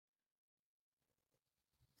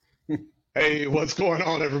Hey, what's going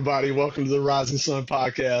on, everybody? Welcome to the Rising Sun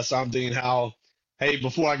Podcast. I'm Dean Howell. Hey,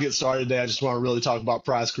 before I get started today, I just want to really talk about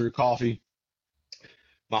Prize Crew Coffee.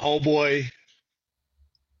 My homeboy,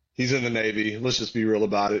 he's in the Navy. Let's just be real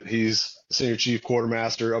about it. He's Senior Chief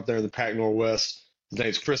Quartermaster up there in the Pac Northwest. His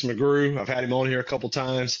name's Chris McGrew. I've had him on here a couple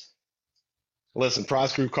times. Listen,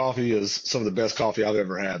 Prize Crew Coffee is some of the best coffee I've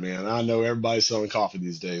ever had, man. I know everybody's selling coffee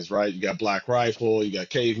these days, right? You got Black Rifle, you got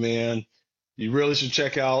Caveman. You really should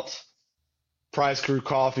check out Prize Crew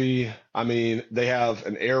Coffee. I mean, they have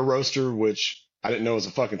an air roaster, which I didn't know was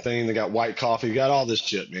a fucking thing. They got white coffee, they got all this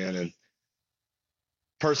shit, man, and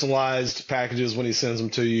personalized packages when he sends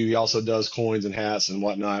them to you. He also does coins and hats and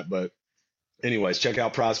whatnot. But anyways, check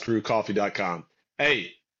out prizecrewcoffee.com.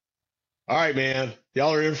 Hey, all right, man.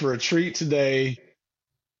 Y'all are in for a treat today.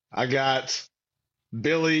 I got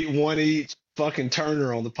Billy One Each fucking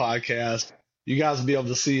Turner on the podcast. You guys will be able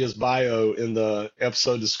to see his bio in the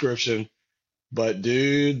episode description. But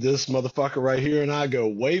dude, this motherfucker right here and I go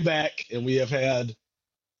way back, and we have had,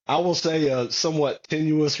 I will say, a somewhat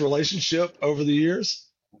tenuous relationship over the years.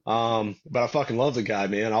 But I fucking love the guy,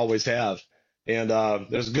 man. I always have. And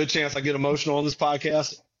there's a good chance I get emotional on this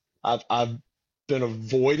podcast. I've been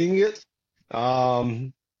avoiding it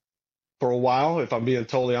for a while, if I'm being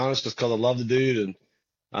totally honest, just because I love the dude, and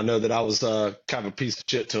I know that I was kind of a piece of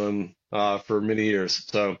shit to him for many years.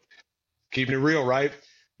 So keeping it real, right?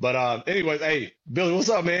 But anyways, hey, Billy, what's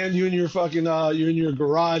up, man? You and your fucking you in your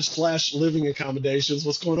garage slash living accommodations.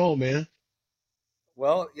 What's going on, man?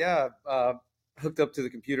 Well, yeah, hooked up to the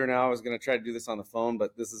computer now. I was going to try to do this on the phone,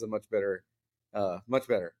 but this is a much better, much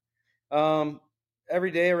better. Um, every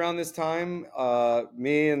day around this time,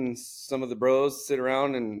 me and some of the bros sit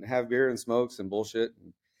around and have beer and smokes and bullshit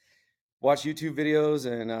and watch YouTube videos.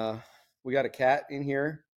 And we got a cat in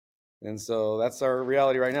here, and so that's our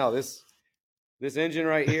reality right now. This engine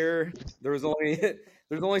right here, there was only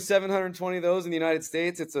there's only 720 of those in the United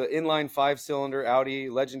States. It's an inline 5-cylinder Audi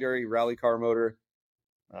legendary rally car motor.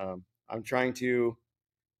 I'm trying to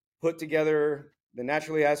put together the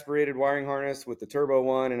naturally aspirated wiring harness with the turbo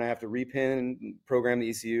one, and I have to repin and program the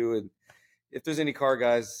ECU. And if there's any car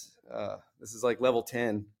guys, this is like level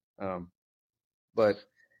 10. But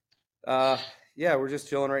yeah, we're just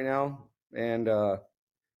chilling right now. And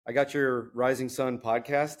I got your Rising Sun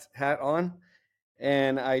podcast hat on,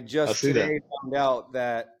 and I I just see that. today found out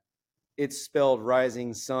that it's spelled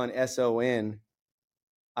Rising Sun, SON.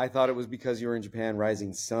 I thought it was because you were in Japan,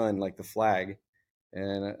 Rising Sun, like the flag.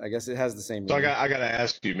 And I guess it has the same So meaning. I gotta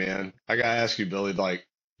ask you, man. I gotta ask you, Billy. Like,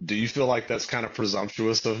 do you feel like that's kind of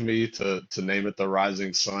presumptuous of me to name it the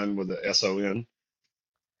Rising Sun with the SON?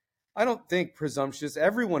 I don't think presumptuous.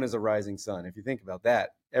 Everyone is a rising sun. If you think about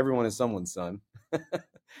that, everyone is someone's son.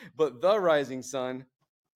 But the rising sun,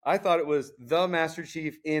 I thought it was the Master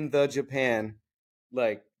Chief in the Japan.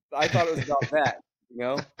 Like I thought it was about that, you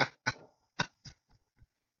know.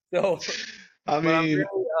 So, I but I'm mean,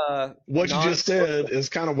 very what you just said non-parochial. is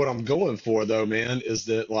kind of what I'm going for, though, man. Is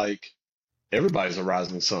that like everybody's a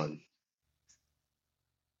rising sun,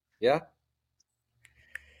 Yeah,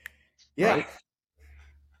 yeah, right?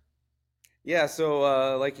 yeah.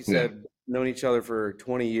 So, like you Yeah. said, known each other for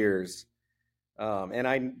 20 years. And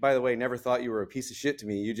I, by the way, never thought you were a piece of shit to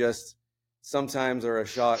me. You just sometimes are a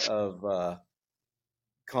shot of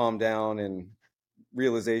calm down and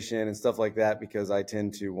realization and stuff like that because I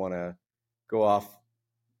tend to want to go off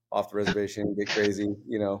the reservation, get crazy.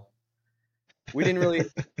 You know, we didn't really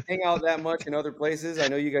hang out that much in other places. I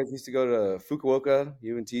know you guys used to go to Fukuoka,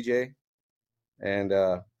 you and TJ, and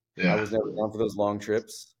I Yeah. was never down for those long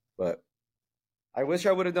trips. But I wish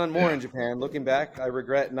I would have done more Yeah. in Japan. Looking back, I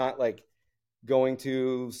regret not like going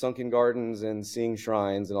to sunken gardens and seeing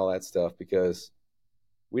shrines and all that stuff because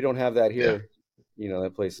we don't have that Yeah. here. You know,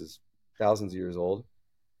 that place is thousands of years old.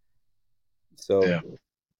 So Yeah.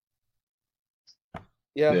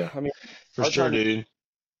 yeah, Yeah. I mean, For our sure, time dude.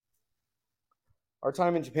 our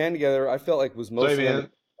time in Japan together, I felt like was So, hey, mostly under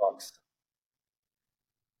man. talks,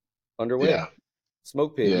 underway, Yeah.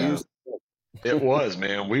 smoke pit. You Yeah. used It was,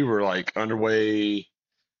 man. We were like underway.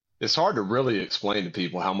 It's hard to really explain to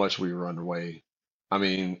people how much we were underway. I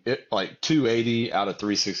mean, it like 280 out of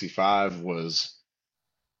 365 was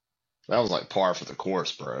that was like par for the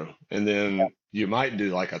course, bro. And then you might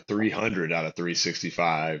do like a 300 out of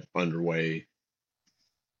 365 underway.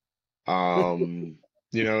 Um,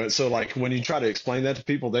 and so like when you try to explain that to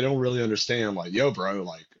people, they don't really understand. Like, yo, bro,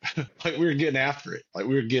 like, like we were getting after it. Like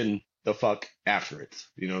we were getting the fuck after it.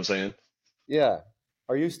 You know what I'm saying? yeah.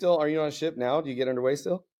 Are you on a ship now? Do you get underway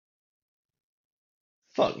still?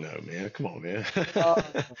 Fuck no, man. Come on, man. I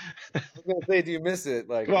was gonna say, do you miss it?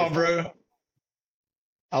 Like Come on, before? bro.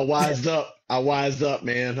 I wised up. I wised up,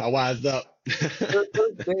 man. I wised up.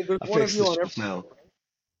 There's I one of fixed the you on ship now.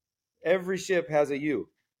 every ship has a you,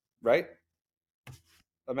 right?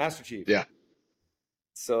 A Master Chief. Yeah,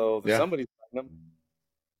 So yeah, somebody's fighting them.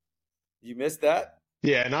 You missed that?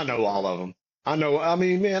 yeah. And I know all of them. I know. I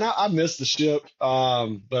mean, man, I miss the ship.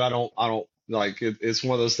 But I don't like it. It's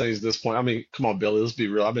one of those things at this point. I mean, come on, Billy. Let's be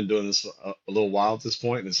real. I've been doing this a little while at this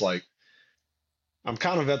point, and it's like I'm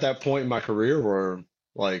kind of at that point in my career where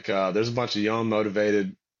like there's a bunch of young,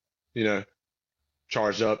 motivated, you know,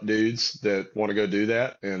 charged up dudes that want to go do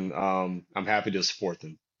that, and I'm happy to support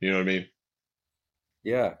them. You know what I mean?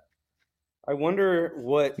 Yeah. I wonder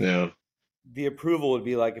what Yeah, the approval would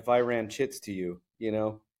be like if I ran chits to you.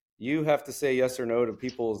 You have to say yes or no to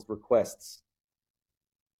people's requests.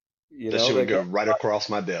 that shit would Like, go right across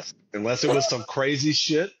my desk, unless it was some crazy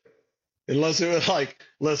shit. Unless it was like,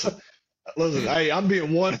 listen, hey, I'm being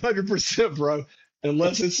 100%, bro.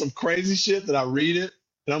 Unless it's some crazy shit that I read it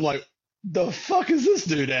and I'm like, the fuck is this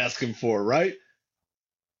dude asking for, right?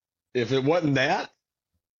 If it wasn't that,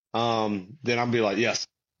 then I'd be like, yes,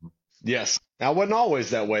 yes. Now, I wasn't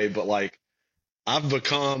always that way, but like I've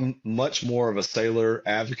become much more of a sailor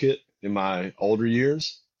advocate in my older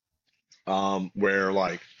years, where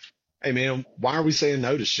like, hey man, why are we saying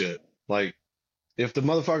no to shit? Like, if the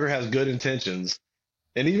motherfucker has good intentions,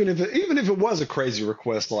 and even if it was a crazy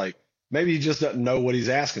request, like maybe he just doesn't know what he's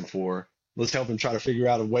asking for, let's help him try to figure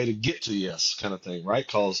out a way to get to yes, kind of thing, right?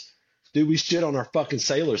 Because dude, we shit on our fucking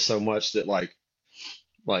sailors so much that like,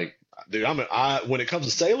 dude, when it comes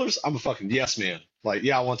to sailors, I'm a fucking yes man. Like,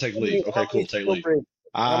 yeah, I want to take leave. how Okay, many cool, take skill leave. breaks?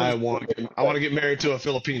 How many skill breaks? I want to get married to a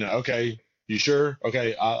Filipina. Okay, you sure?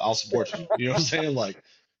 Okay, I'll support you. You know what I'm saying? Like,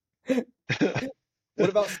 What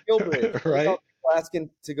about skill bridge? What right? about people asking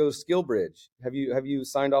to go skill bridge? Have you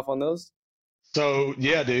signed off on those? So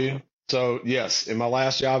yeah, dude. So yes, in my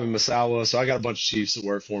last job in Misawa, so I got a bunch of chiefs that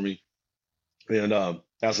work for me, and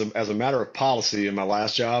as a matter of policy in my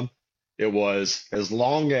last job, it was as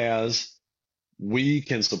long as we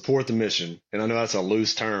can support the mission, and I know that's a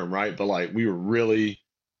loose term, right? But like we were really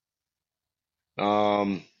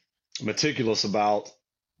um, meticulous about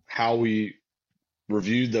how we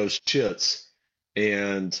reviewed those chits,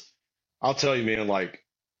 and I'll tell you, man, like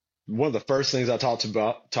one of the first things I talked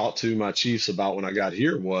to my chiefs about when I got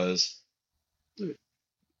here was,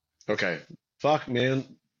 okay, fuck, man,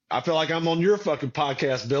 I feel like I'm on your fucking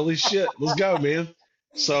podcast, Billy. Shit, let's go, man.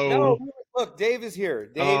 No, So, look, Dave is here.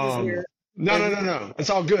 Dave is um, here, no, and no, we no, no. It's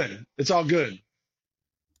all good. It's all good.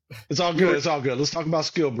 It's all you good. were It's all good. Let's talk about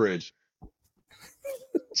Skill Bridge.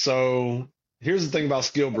 So here's the thing about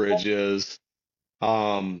Skill Bridge is,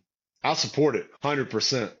 um, I support it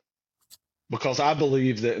 100% because I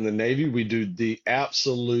believe that in the Navy we do the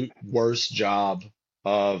absolute worst job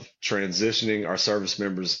of transitioning our service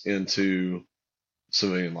members into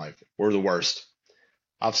civilian life. We're the worst.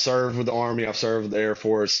 I've served with the Army, I've served with the Air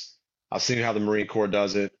Force, I've seen how the Marine Corps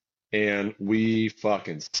does it, and we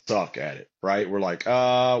fucking suck at it, right? We're like,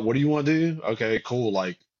 what do you want to do? Okay, cool.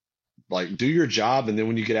 Like do your job, and then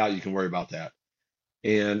when you get out, you can worry about that.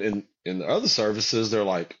 And in the other services, they're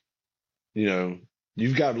like, you know,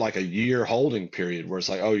 you've got like a year holding period where it's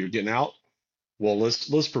like, oh, you're getting out. Well,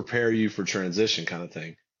 let's prepare you for transition kind of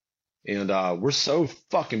thing. And we're so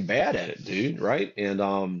fucking bad at it, dude, right?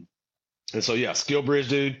 And so yeah, Skill Bridge,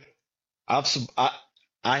 dude. I've sub-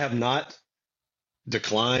 I have not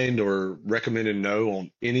declined or recommended no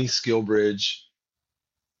on any Skill Bridge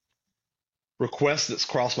request that's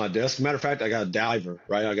crossed my desk. Matter of fact, I got a diver,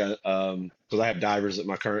 right? I got because I have divers at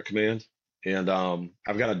my current command, and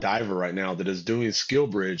I've got a diver right now that is doing Skill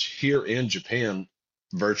Bridge here in Japan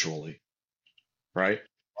virtually, right?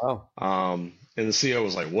 wow. And the CO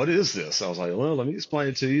was like, "What is this?" I was like, "Well, let me explain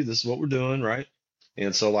it to you. This is what we're doing, right?"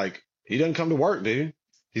 And so like he doesn't come to work, dude.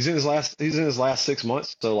 He's in his last 6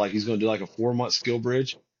 months, so like he's gonna do like a 4 month Skill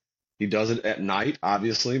Bridge. He does it at night,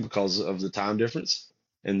 obviously, because of the time difference.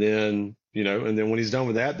 And then when he's done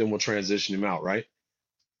with that, then we'll transition him out, right?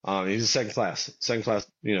 He's a second class,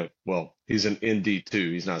 well, he's an ND2.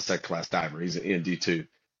 He's not a second class diver. He's an ND2.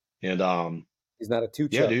 And He's not a two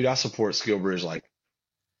yeah, chuck. dude, I support Skill Bridge like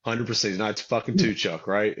 100%. He's not fucking two chuck,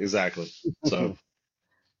 right? Exactly. So,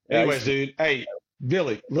 Yeah, I used anyways, to be. dude, hey,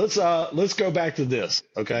 Billy, let's go back to this,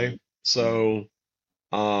 okay? So,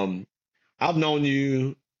 um, I've known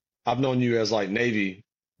you, I've known you as like Navy,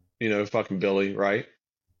 fucking Billy, right?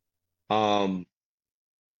 Um,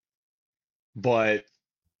 but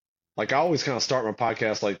like I always kind of start my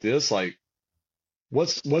podcast like this, like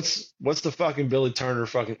what's the fucking Billy Turner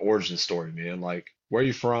fucking origin story, man? Like where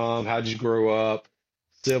you from? How'd you grow up?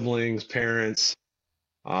 Siblings, parents,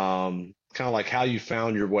 kind of like how you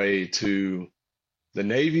found your way to the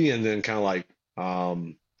Navy and then kind of like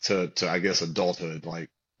to I guess adulthood. Like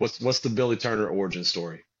what's the Billy Turner origin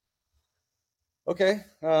story? Okay.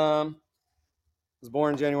 Was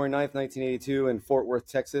born January 9th, 1982 in Fort Worth,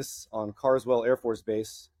 Texas on Carswell Air Force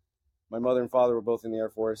Base. My mother and father were both in the Air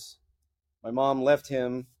Force. My mom left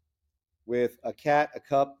him with a cat, a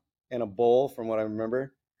cup, and a bowl, from what I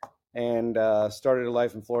remember, and started a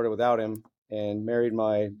life in Florida without him and married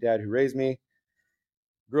my dad who raised me.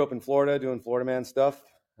 Grew up in Florida doing Florida man stuff.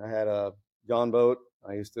 I had a John boat.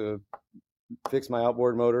 I used to fix my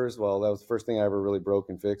outboard motors. Well, that was the first thing I ever really broke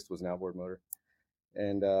and fixed was an outboard motor.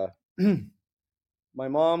 And my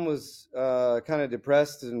mom was kind of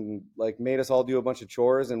depressed and like made us all do a bunch of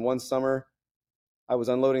chores. And one summer I was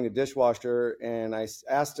unloading the dishwasher and I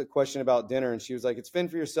asked a question about dinner and she was like, "It's fend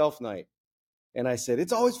for yourself night." And I said,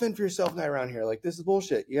 "It's always fend for yourself night around here. Like, this is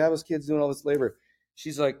bullshit. You have us kids doing all this labor."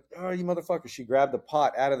 She's like, "Oh, you motherfucker." She grabbed the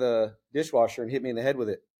pot out of the dishwasher and hit me in the head with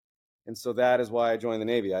it. And so that is why I joined the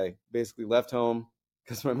Navy. I basically left home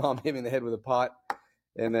because my mom hit me in the head with a pot.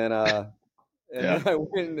 And then Yeah. I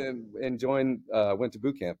went and joined, went to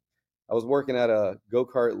boot camp. I was working at a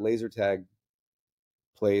go-kart laser tag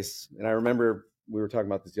place. And I remember we were talking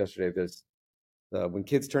about this yesterday. There's when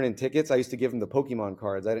kids turn in tickets, I used to give them the Pokemon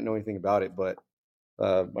cards. I didn't know anything about it, but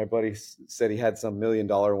my buddy said he had some $1 million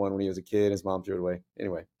one when he was a kid. His mom threw it away.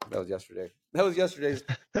 Anyway, that was yesterday. That was yesterday's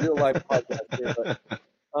real life podcast here.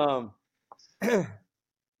 But,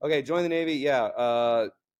 okay, joined the Navy. Yeah,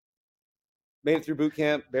 made it through boot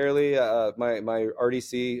camp barely. My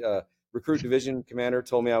RDC recruit division commander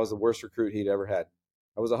told me I was the worst recruit he'd ever had.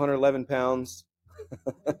 I was 111 pounds.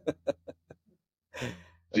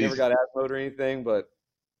 I never got asthma or anything, but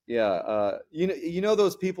yeah, you know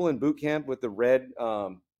those people in boot camp with the red.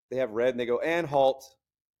 They have red and they go and halt.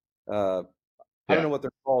 I don't Yeah. know what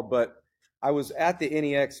they're called, but I was at the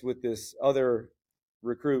NEX with this other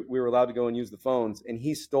recruit. We were allowed to go and use the phones, and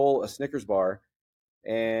he stole a Snickers bar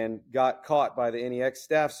and got caught by the NEX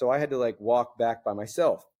staff. So I had to like walk back by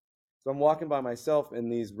myself. So I'm walking by myself in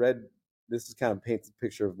these red. This is kind of paints a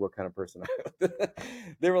picture of what kind of person I am.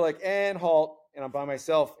 They were like, and halt. And I'm by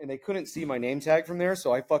myself, and they couldn't see my name tag from there.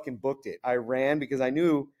 So I fucking booked it. I ran because I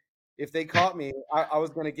knew if they caught me, I was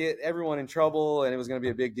going to get everyone in trouble and it was going to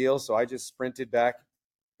be a big deal. So I just sprinted back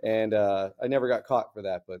and I never got caught for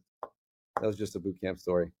that. But that was just a boot camp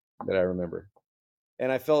story that I remember.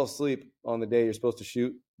 And I fell asleep on the day you're supposed to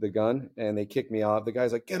shoot the gun, and they kicked me off. The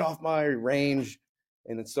guy's like, "Get off my range."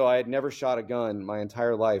 And so I had never shot a gun my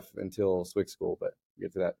entire life until SWIC school, but we'll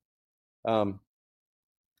get to that.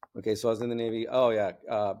 Okay, so I was in the Navy. Oh, yeah.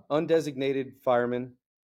 Undesignated fireman,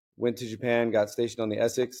 went to Japan, got stationed on the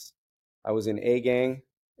Essex. I was in A gang,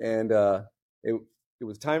 and it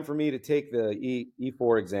was time for me to take the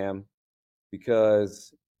E4 exam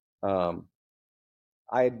because when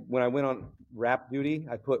I went on RAP duty,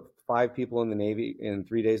 I put 5 people in the Navy in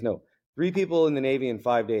 3 days. No, 3 people in the Navy in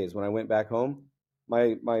 5 days. When I went back home,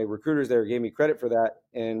 my recruiters there gave me credit for that.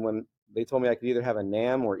 And when they told me I could either have a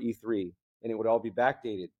NAM or E3, and it would all be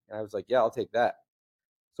backdated, and I was like, yeah, I'll take that.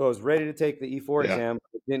 So I was ready to take the E4 Yeah. exam,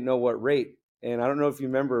 but didn't know what rate. And I don't know if you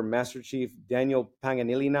remember Master Chief Daniel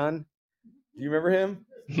Panganilinan. Do you remember him?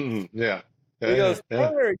 Yeah. He Yeah. goes, Yeah.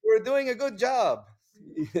 "Taylor, you're doing a good job.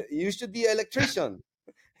 You should be an electrician."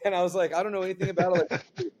 And I was like, I don't know anything about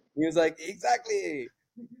electricity. He was like, exactly.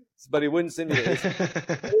 But he wouldn't send me to A school.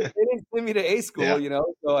 They didn't send me to A school, Yeah. you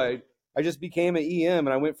know. So I just became an EM,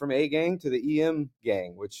 and I went from A gang to the EM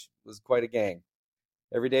gang, which was quite a gang.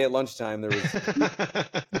 Every day at lunchtime, there was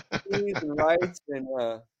peas and rice and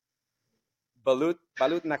balut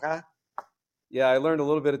naka. Yeah, I learned a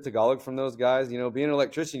little bit of Tagalog from those guys. You know, being an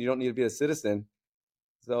electrician, you don't need to be a citizen.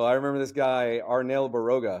 So I remember this guy, Arnel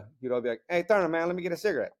Baroga. He'd always be like, "Hey, Turner, man, let me get a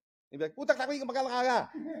cigarette." He'd be like, "Putak takwing ka magkalaga."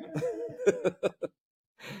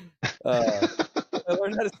 I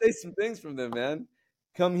learned how to say some things from them, man.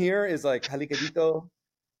 Come here is like halika dito.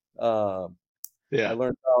 I Yeah.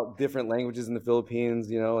 learned about different languages in the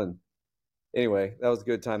Philippines, you know, and anyway, that was a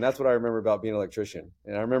good time. That's what I remember about being an electrician.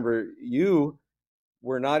 And I remember you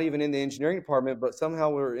were not even in the engineering department, but somehow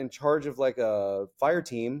were in charge of like a fire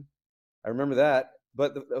team. I remember that.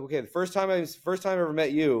 But the first time I ever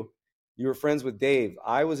met you, you were friends with Dave.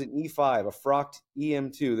 I was an E5, a Frocht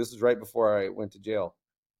EM2. This was right before I went to jail.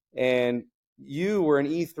 And you were an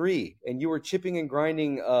E3, and you were chipping and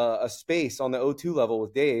grinding a space on the O2 level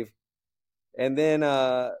with Dave. And then,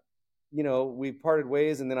 you know, we parted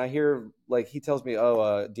ways, and then I hear, like, he tells me,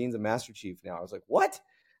 "Oh, Dean's a Master Chief now." I was like, "What?"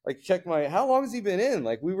 Like, how long has he been in?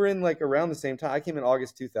 Like, we were in, like, around the same time. I came in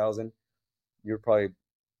August 2000. You were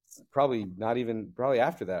probably not even, probably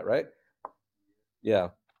after that, right? Yeah.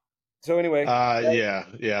 So anyway,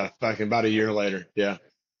 Yeah. Back in about a year later. Yeah.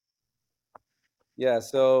 yeah.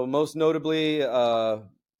 So most notably,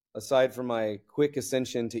 aside from my quick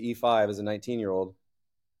ascension to E5 as a 19-year-old,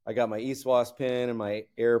 I got my ESWAS pin and my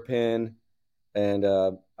air pin, and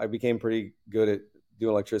I became pretty good at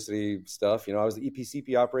doing electricity stuff. I was the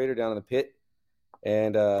EPCP operator down in the pit,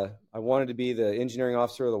 and I wanted to be the engineering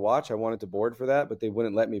officer of the watch. I wanted to board for that, but they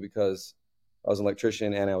wouldn't let me because I was an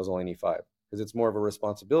electrician and I was only an E5, because it's more of a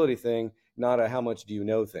responsibility thing, not a how much do you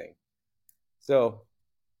know thing. So,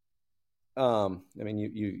 I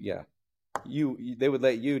mean, yeah, they would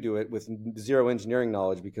let you do it with zero engineering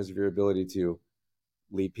knowledge because of your ability to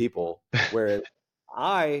lead people, whereas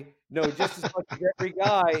I know just as much as every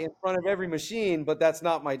guy in front of every machine, but that's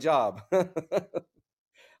not my job.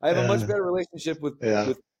 I have a much better relationship Yeah.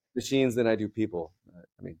 with machines than I do people.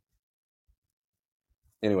 I mean,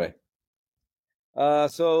 anyway.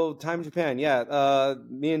 So time in Japan, yeah.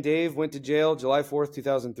 Me and Dave went to jail July 4th,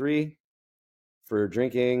 2003 for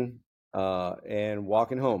drinking and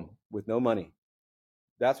walking home with no money.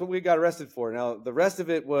 That's what we got arrested for. Now, the rest of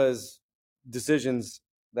it was decisions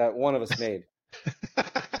that one of us made.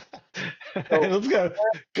 Hey, So let's go.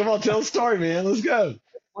 Come on, tell the story, man. Let's go. the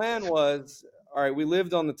plan was, all right, we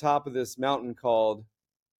lived on the top of this mountain called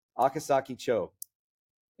Akasaki Cho.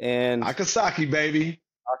 And Akasaki, baby.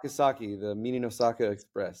 Akasaki, the Mini Osaka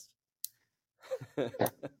Express. I'm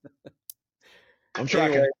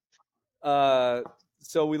Anyway, tracking.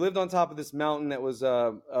 so we lived on top of this mountain that was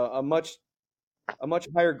a much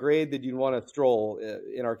higher grade than you'd want to stroll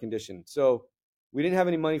in our condition. So we didn't have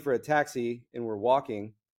any money for a taxi, and we're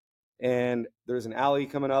walking. And there's an alley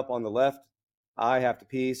coming up on the left. I have to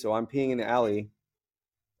pee, so I'm peeing in the alley.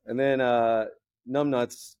 And then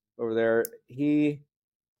Numbnuts over there, he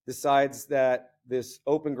decides that this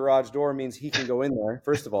open garage door means he can go in there.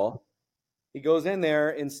 First of all, he goes in there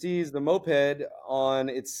and sees the moped on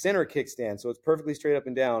its center kickstand, so it's perfectly straight up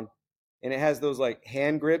and down, and it has those like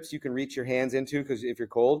hand grips you can reach your hands into because if you're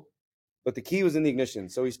cold. But the key was in the ignition,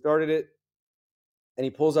 so he started it, and he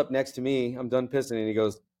pulls up next to me. I'm done pissing, and he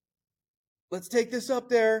goes, "Let's take this up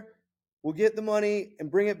there. We'll get the money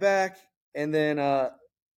and bring it back, and then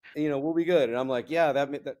we'll be good." And I'm like, "Yeah,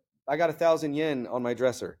 that I got 1,000 yen on my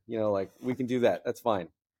dresser. Like we can do that. That's fine."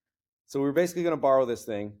 So we were basically going to borrow this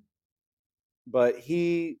thing, but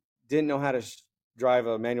he didn't know how to drive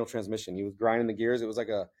a manual transmission. He was grinding the gears. It was like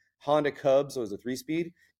a Honda Cub, so it was a 3-speed.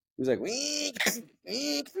 He was like,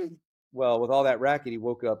 well, with all that racket, he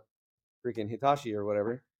woke up freaking Hitachi or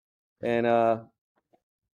whatever. And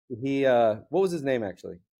what was his name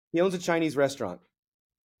actually? He owns a Chinese restaurant.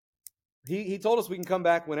 He told us we can come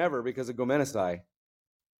back whenever because of Gomenasai.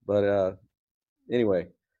 But anyway,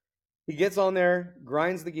 he gets on there,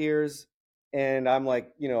 grinds the gears, and I'm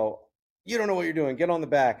like, you don't know what you're doing. Get on the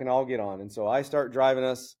back, and I'll get on. And so I start driving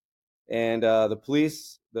us, and the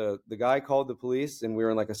police, the guy called the police, and we were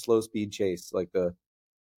in like a slow speed chase. Like the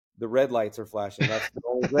red lights are flashing. That's the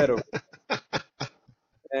only red over.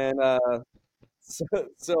 And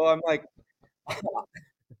so I'm like,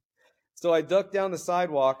 so I duck down the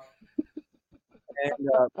sidewalk, and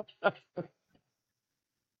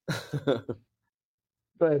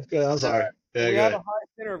I'm sorry. Yeah, we go have a ahead. high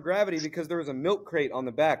center of gravity because there was a milk crate on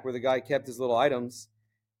the back where the guy kept his little items.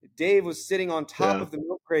 Dave was sitting on top Yeah. of the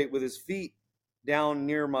milk crate with his feet down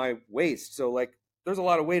near my waist. So like there's a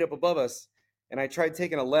lot of weight up above us. And I tried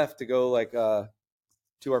taking a left to go like to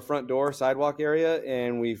our front door sidewalk area,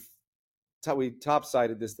 and we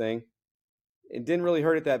top-sided this thing. It didn't really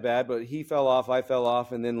hurt it that bad, but he fell off, I fell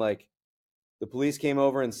off, and then like the police came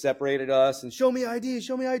over and separated us and show me ID,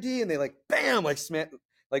 and they like bam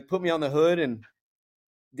like put me on the hood, and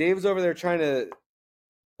Dave was over there trying to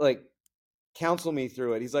like counsel me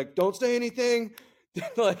through it. He's like, "Don't say anything."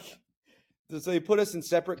 Like, so they put us in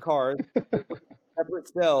separate cars, separate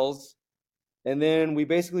cells, and then we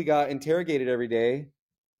basically got interrogated every day.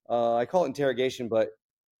 I call it interrogation, but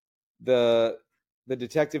the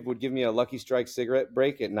detective would give me a Lucky Strike cigarette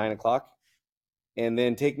break at 9 o'clock, and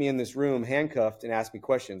then take me in this room handcuffed and ask me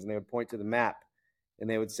questions. And they would point to the map, and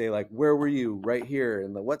they would say like, "Where were you? Right here."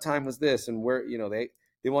 And what time was this? And where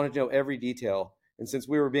they wanted to know every detail. And since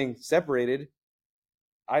we were being separated,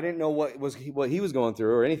 I didn't know what he was going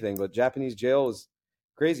through or anything. But Japanese jail was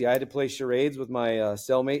crazy. I had to play charades with my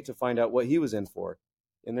cellmate to find out what he was in for.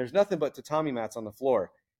 And there's nothing but tatami mats on the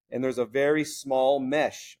floor, and there's a very small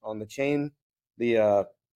mesh on the chain, the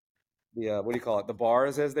what do you call it? The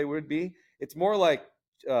bars, as they would be. It's more like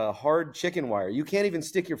hard chicken wire. You can't even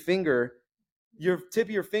stick your finger. Your tip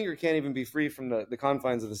of your finger can't even be free from the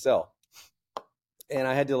confines of the cell. And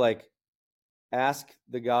I had to like ask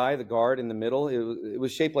the guard in the middle. It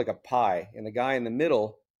was shaped like a pie, and the guy in the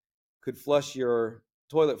middle could flush your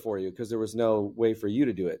toilet for you because there was no way for you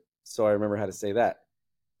to do it. So I remember how to say that.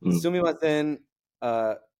 Sumimasen,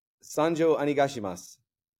 Sanjo anigashimasu.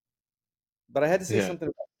 But I had to say something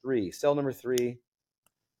about 3, cell number 3.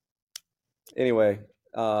 Anyway,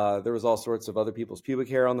 there was all sorts of other people's pubic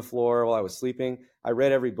hair on the floor while I was sleeping. I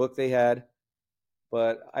read every book they had,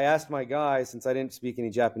 but I asked my guy, since I didn't speak any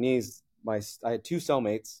Japanese, I had 2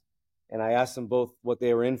 cellmates, and I asked them both what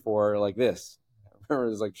they were in for, like this. I remember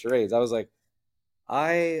it was like charades. I was like,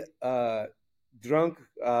 I drunk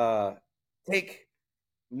take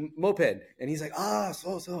moped, and he's like,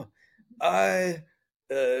 so I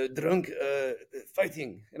drunk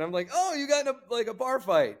fighting, and I'm like, oh, you got in a bar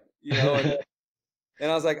fight, you know. And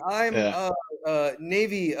I was like, I'm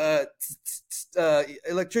Navy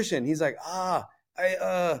electrician. He's like,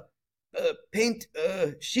 I paint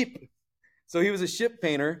ship. So he was a ship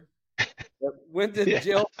painter. Went to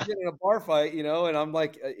jail for getting in a bar fight, you know, and I'm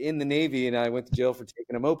like in the Navy, and I went to jail for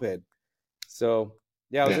taking a moped. So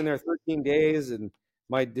I was in there 13 days, and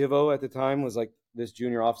my divo at the time was like this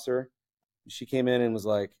junior officer. She came in and was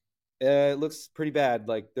like, it looks pretty bad.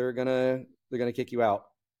 Like they're gonna kick you out.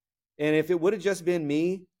 And if it would have just been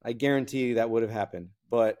me, I guarantee that would have happened.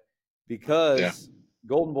 But because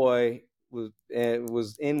Golden Boy was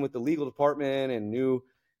in with the legal department and knew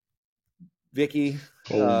Vicky,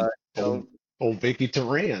 old Vicky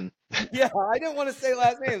Turan. Yeah, I didn't want to say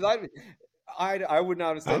last names. I would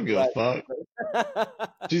not have said. I don't give a fuck.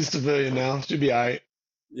 She's a civilian now. She'll be all right.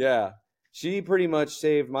 Yeah, she pretty much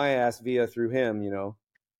saved my ass through him, you know,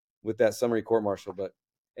 with that summary court martial. But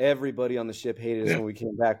everybody on the ship hated us when we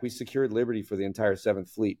came back. We secured liberty for the entire 7th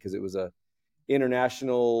Fleet because it was a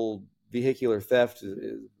international vehicular theft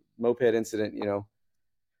moped incident, you know.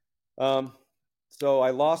 So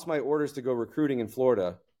I lost my orders to go recruiting in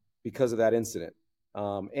Florida because of that incident.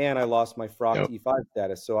 And I lost my FROC E5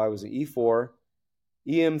 status. So I was an E4,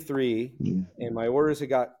 EM3, and my orders had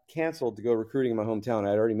got canceled to go recruiting in my hometown. I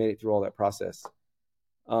had already made it through all that process.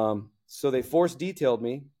 So they force detailed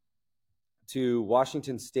me to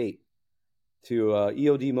Washington State to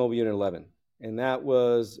EOD Mobile Unit 11. And that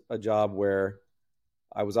was a job where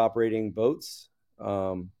I was operating boats,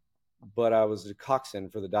 but I was a coxswain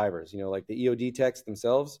for the divers. You know, like the EOD techs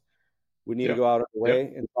themselves would need to go out of the way.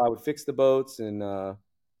 And so I would fix the boats and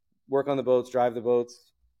work on the boats, drive the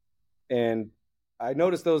boats. And I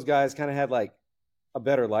noticed those guys kind of had like a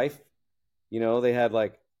better life. You know, they had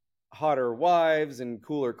like hotter wives and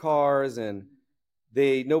cooler cars, and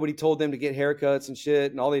nobody told them to get haircuts and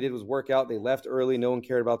shit, and all they did was work out. They left early. No one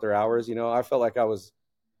cared about their hours. You know, I felt like I was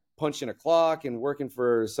punching a clock and working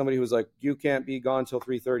for somebody who was like, you can't be gone till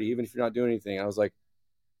 3:30, even if you're not doing anything. I was like,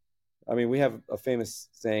 I mean, we have a famous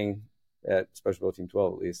saying at Special Boat Team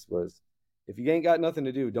 12, at least, was, if you ain't got nothing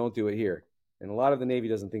to do, don't do it here. And a lot of the Navy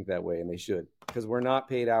doesn't think that way, and they should, because we're not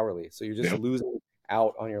paid hourly. So you're just losing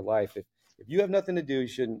out on your life. If you have nothing to do, you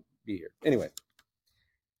shouldn't be here. Anyway.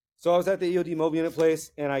 So I was at the EOD mobile unit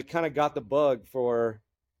place, and I kind of got the bug for,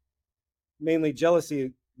 mainly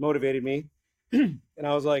jealousy motivated me. And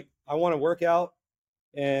I was like, I want to work out,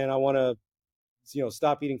 and I want to, you know,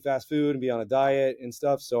 stop eating fast food and be on a diet and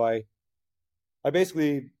stuff. So I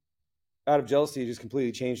basically, out of jealousy, just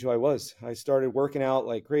completely changed who I was. I started working out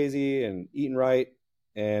like crazy and eating right.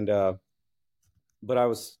 And,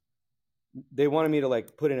 but they wanted me to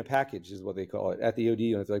like put in a package, is what they call it, at the EOD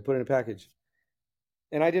unit. They're like, put in a package.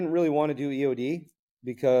 And I didn't really want to do EOD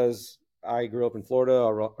because I grew up in Florida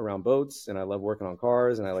around boats, and I love working on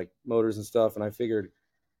cars, and I like motors and stuff. And I figured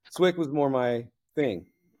SWCC was more my thing.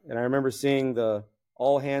 And I remember seeing the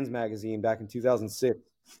All Hands magazine back in 2006.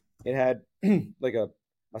 It had like a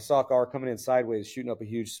SOC-R coming in sideways, shooting up a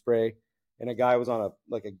huge spray, and a guy was on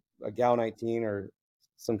a GAU 19 or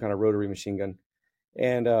some kind of rotary machine gun.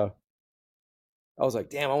 And I was like,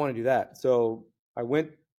 damn, I want to do that. So I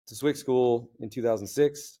went to SWCC school in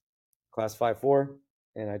 2006, class 5-4,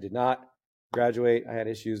 and I did not graduate. I had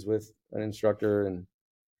issues with an instructor, and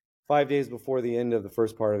 5 days before the end of the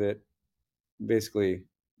first part of it, basically,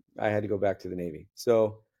 I had to go back to the Navy.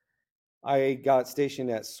 So I got stationed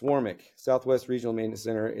at SWRMC, Southwest Regional Maintenance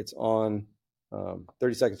Center. It's on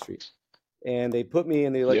 32nd Street. And they put me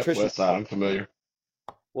in the electrician West Side, I'm familiar.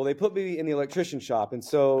 Well, they put me in the electrician shop. And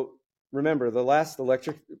so remember, the last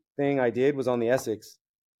electric thing I did was on the Essex.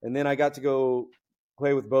 And then I got to go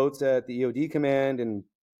play with boats at the EOD command. And,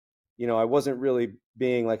 you know, I wasn't really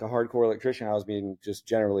being like a hardcore electrician. I was being just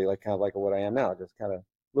generally like kind of like what I am now, just kind of a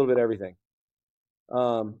little bit of everything.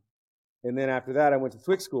 And then after that, I went to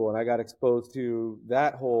SWCC school, and I got exposed to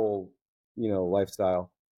that whole, you know,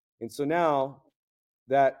 lifestyle. And so now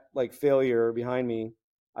that like failure behind me,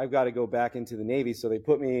 I've got to go back into the Navy. So they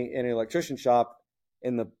put me in an electrician shop,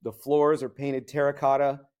 and the floors are painted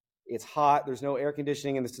terracotta. It's hot. There's no air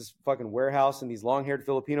conditioning in this fucking warehouse, and these long-haired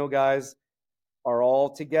Filipino guys are all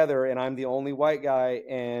together, and I'm the only white guy,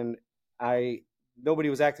 and nobody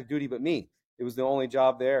was active duty but me. It was the only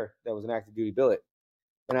job there that was an active duty billet.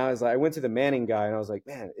 And I went to the Manning guy, and I was like,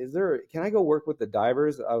 man, can I go work with the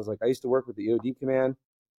divers? I was like, I used to work with the EOD command.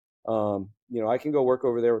 I can go work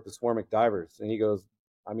over there with the Swarmic divers. And he goes,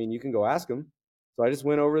 I mean, you can go ask him. So I just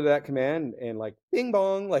went over to that command and like bing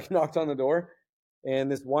bong, like knocked on the door,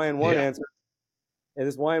 and this YN1 Yeah. answered. And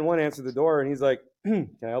this YN1 answered the door, and he's like,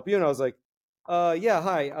 "Can I help you?" And I was like, yeah,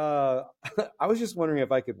 hi. I was just wondering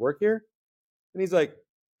if I could work here." And he's like,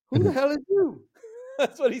 "Who the hell is you?"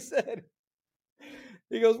 That's what he said.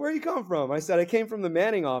 He goes, "Where you come from?" I said, "I came from the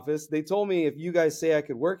Manning office. They told me if you guys say I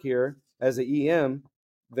could work here as an EM,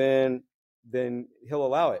 then he'll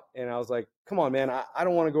allow it." And I was like, "Come on, man. I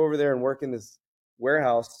don't want to go over there and work in this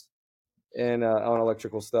warehouse and on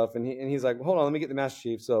electrical stuff." And he's like, well, "Hold on, let me get the Master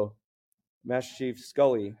Chief." So Master Chief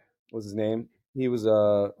Scully was his name. He was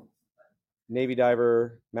a Navy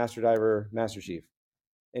diver, Master Chief.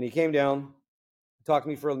 And he came down, talked to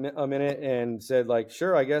me for a minute, and said, like,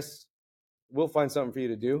 "Sure, I guess we'll find something for you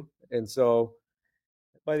to do." And so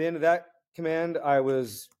by the end of that command, I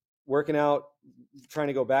was working out, trying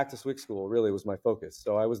to go back to SWIC school, really was my focus.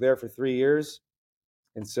 So I was there for 3 years.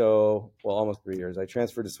 And so, well, almost 3 years. I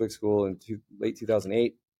transferred to SWIC school in late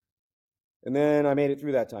 2008. And then I made it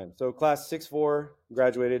through that time. So class 6-4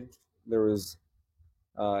 graduated. There was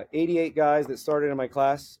 88 guys that started in my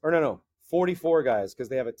class. Or no, 44 guys, because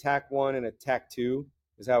they have a TAC 1 and a TAC 2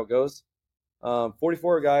 is how it goes.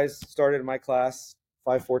 44 guys started in my class,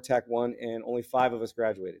 5-4 TAC 1, and only 5 of us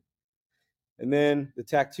graduated. And then the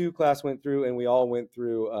TAC 2 class went through, and we all went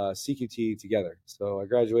through CQT together. So I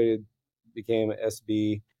graduated, became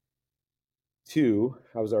SB 2.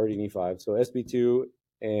 I was already in E5. So SB 2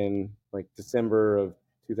 in like December of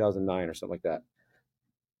 2009 or something like that.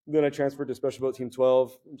 Then I transferred to Special Boat Team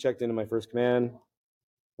 12, checked into my first command,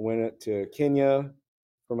 went to Kenya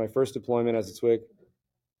for my first deployment as a SWIC,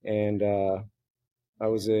 and I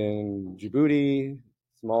was in Djibouti,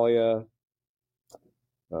 Somalia.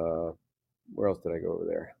 Where else did I go over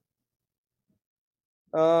there?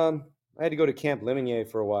 I had to go to Camp Lemonnier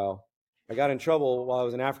for a while. I got in trouble while I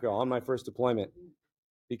was in Africa on my first deployment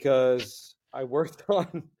because I worked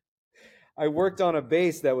on a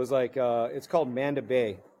base that was like it's called Manda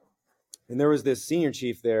Bay, and there was this senior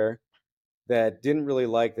chief there that didn't really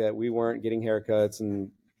like that we weren't getting haircuts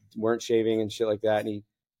and weren't shaving and shit like that. And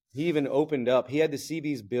he even opened up. He had the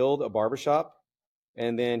Seabees build a barbershop,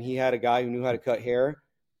 and then he had a guy who knew how to cut hair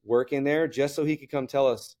work in there just so he could come tell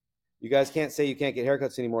us, "You guys can't say you can't get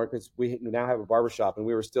haircuts anymore because we now have a barbershop." And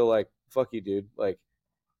we were still like, "Fuck you, dude." Like,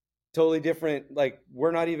 totally different. Like,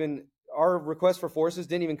 we're not even, our request for forces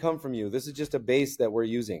didn't even come from you. This is just a base that we're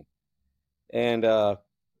using. And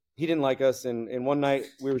he didn't like us. And one night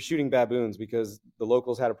we were shooting baboons because the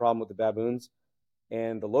locals had a problem with the baboons,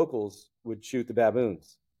 and the locals would shoot the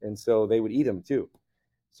baboons. And so they would eat them too.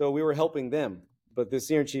 So we were helping them. But the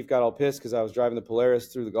senior chief got all pissed because I was driving the Polaris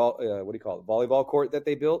through the volleyball court that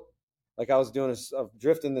they built. Like, I was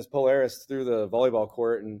drifting this Polaris through the volleyball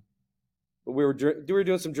court, and we were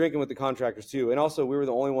doing some drinking with the contractors too. And also, we were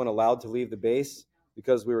the only one allowed to leave the base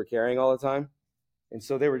because we were carrying all the time. And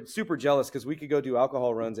so they were super jealous because we could go do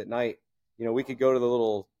alcohol runs at night. We could go to the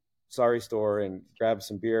little sari store and grab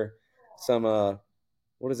some beer. Some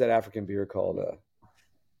what is that African beer called?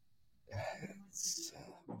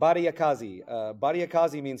 Badiakazi.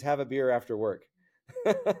 Badiakazi means have a beer after work.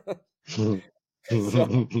 So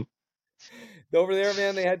over there,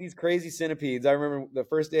 man, they had these crazy centipedes. I remember the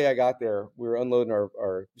first day I got there, we were unloading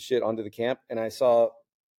our shit onto the camp, and I saw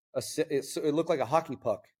it looked like a hockey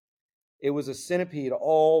puck. It was a centipede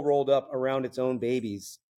all rolled up around its own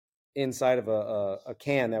babies inside of a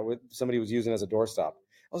can that somebody was using as a doorstop.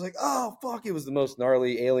 I was like, oh, fuck. It was the most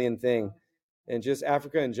gnarly alien thing. And just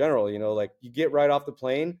Africa in general, like, you get right off the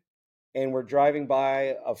plane and we're driving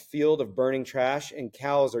by a field of burning trash and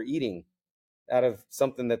cows are eating out of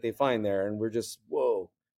something that they find there. And we're just,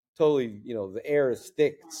 whoa, totally, the air is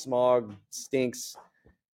thick, smog stinks.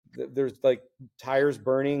 There's like tires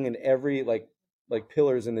burning and every like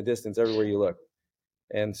pillars in the distance everywhere you look,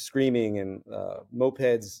 and screaming, and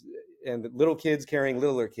mopeds, and little kids carrying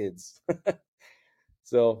littler kids.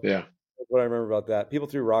 So Yeah. that's what I remember about that. People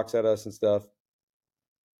threw rocks at us and stuff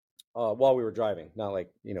while we were driving, not like,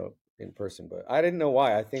 in person, but I didn't know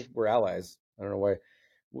why. I think we're allies. I don't know why.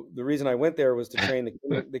 the reason I went there was to train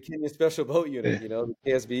the Kenya Special Boat Unit, Eh, you know, the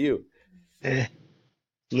KSBU. eh,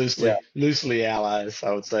 Yeah. loosely allies,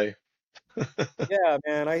 I would say. Yeah,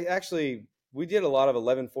 man. We did a lot of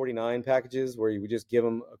 1149 packages where you would just give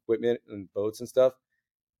them equipment and boats and stuff.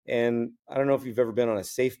 And I don't know if you've ever been on a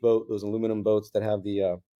safe boat, those aluminum boats that have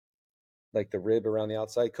the like the rib around the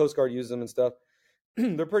outside. Coast Guard uses them and stuff.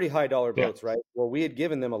 They're pretty high dollar Yeah. boats, right? Well, we had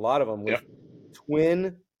given them a lot of them with Yep.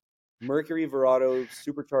 twin Mercury Verado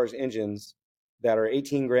supercharged engines that are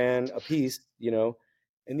 18 grand a piece, you know.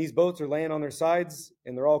 And these boats are laying on their sides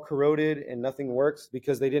and they're all corroded and nothing works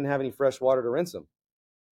because they didn't have any fresh water to rinse them,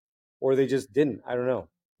 or they just didn't. I don't know.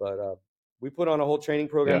 But we put on a whole training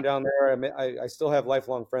program Yeah. down there. I still have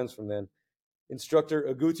lifelong friends from then. Instructor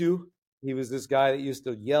Agutu, he was this guy that used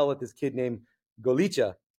to yell at this kid named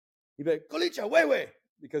Golicha. He'd be like, Golicha, way,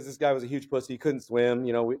 because this guy was a huge pussy. He couldn't swim.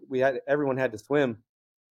 You know, everyone had to swim,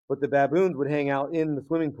 but the baboons would hang out in the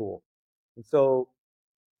swimming pool. And so,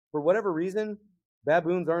 for whatever reason,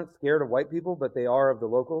 baboons aren't scared of white people, but they are of the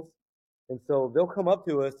locals. And so they'll come up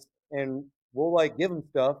to us and we'll like give them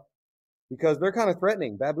stuff because they're kind of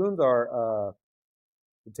threatening. Baboons are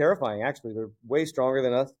terrifying, actually. They're way stronger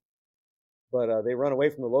than us, but they run away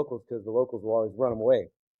from the locals because the locals will always run them away.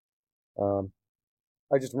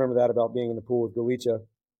 I just remember that about being in the pool with Galicia.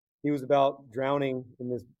 He was about drowning in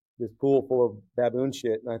this pool full of baboon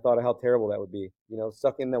shit, and I thought of how terrible that would be. You know,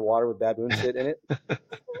 suck in the water with baboon shit in it.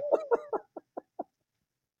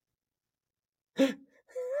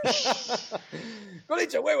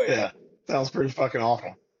 Galicia, wait. Yeah. Sounds pretty fucking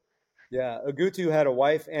awful. Yeah, Agutu had a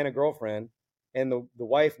wife and a girlfriend, and the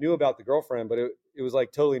wife knew about the girlfriend, but it was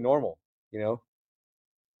like totally normal, you know?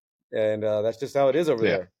 And that's just how it is over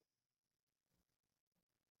Yeah. there.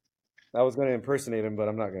 I was going to impersonate him, but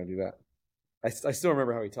I'm not going to do that. I still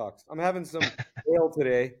remember how he talks. I'm having some ale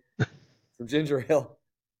today, some ginger ale.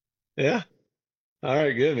 Yeah. All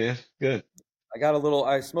right. Good, man. Good.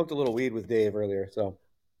 I smoked a little weed with Dave earlier, so.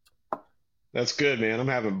 That's good, man. I'm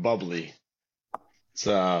having bubbly. It's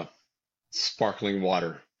sparkling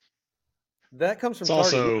water. That comes from It's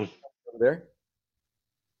Target also, over there.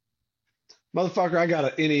 motherfucker, I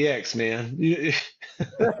got an NEX, man. It's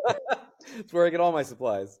where I get all my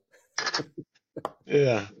supplies.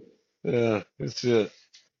 Yeah. Yeah. It's it.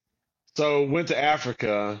 So went to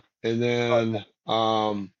Africa and then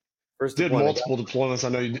First did deployment. multiple deployments. I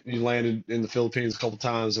know you landed in the Philippines a couple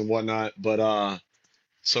times and whatnot, but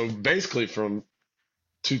so basically from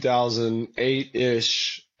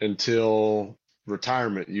 2008-ish until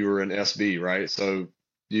retirement, you were in SB, right? So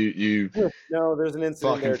you No, there's an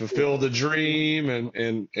incident fucking there too. fulfilled the dream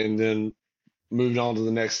and then moved on to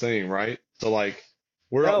the next thing, right? So like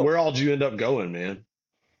No, where all did you end up going, man?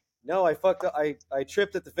 no, I fucked up. I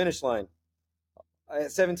tripped at the finish line.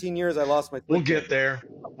 At 17 years, I lost my We'll twig get fin. there.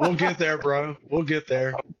 We'll get there, bro. We'll get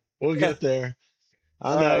there. We'll get there. I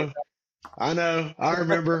All right. know. I know. I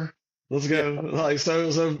remember. Let's Yeah. go. Like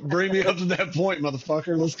so bring me up to that point,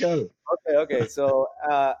 motherfucker. Let's go. Okay. So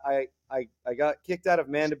I got kicked out of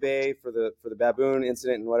Manda Bay for the baboon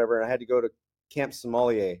incident and whatever, and I had to go to Camp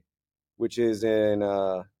Somalia, which is in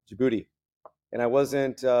Djibouti, and I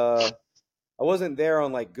wasn't there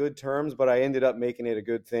on like good terms, but I ended up making it a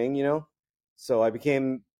good thing, you know. So I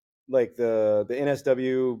became like the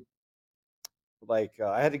NSW. Like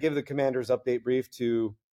I had to give the commander's update brief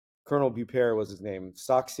to Colonel Bupere was his name.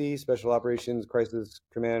 SOCC, Special Operations Crisis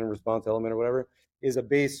Command and Response Element or whatever, is a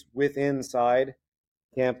base inside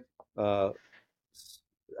Camp. Did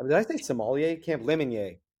I say Somalia? Camp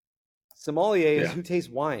Lemonnier. Somalia is Yeah. who tastes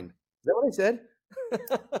wine. Is that what I said? Yeah,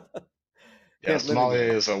 Camp Somalia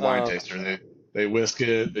Lemonnier. is a wine taster. They whisk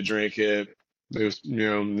it, they drink it, and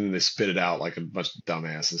then they spit it out like a bunch of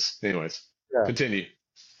dumbasses. Anyways, Yeah. continue.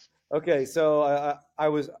 Okay, so I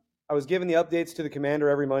was giving the updates to the commander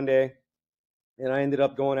every Monday, and I ended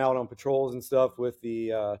up going out on patrols and stuff with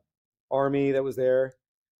the army that was there,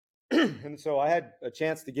 and so I had a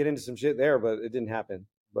chance to get into some shit there, but it didn't happen.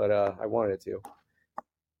 But I wanted it to.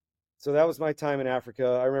 So that was my time in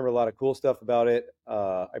Africa. I remember a lot of cool stuff about it.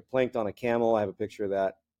 I planked on a camel. I have a picture of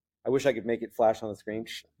that. I wish I could make it flash on the screen,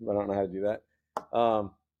 but I don't know how to do that.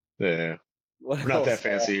 Yeah. What We're not that else?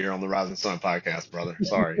 fancy here on the Rising Sun podcast, brother.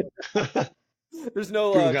 Sorry. There's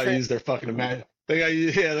no People got to use their fucking imagine.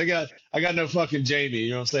 I got no fucking Jamie.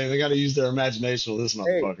 You know what I'm saying? They got to use their imagination with this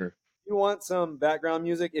Hey, motherfucker. you want some background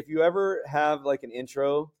music? If you ever have like an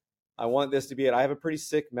intro, I want this to be it. I have a pretty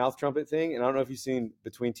sick mouth trumpet thing, and I don't know if you've seen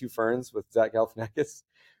Between Two Ferns with Zach Galifianakis.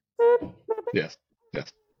 Yes.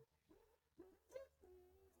 Yes.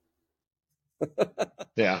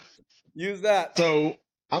 Yeah. Use that. So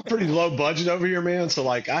I'm pretty low budget over here, man. So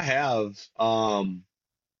like I have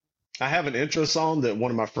I have an intro song that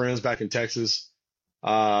one of my friends back in Texas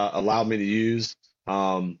allowed me to use.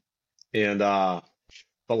 And but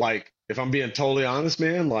like if I'm being totally honest,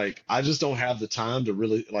 man, like I just don't have the time to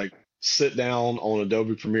really like sit down on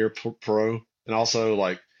Adobe Premiere Pro, and also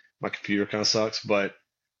like my computer kind of sucks, but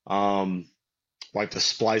um like to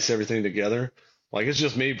splice everything together. Like it's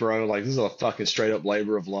just me, bro. Like this is a fucking straight up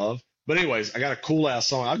labor of love. But anyways, I got a cool ass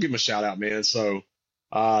song. I'll give him a shout out, man. So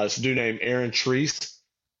it's a dude named Aaron Treese,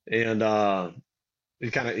 and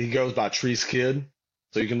he goes by Treese Kid.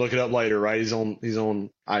 So you can look it up later, right? He's on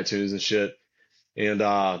iTunes and shit. And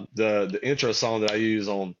the intro song that I use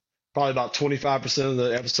on probably about 25% of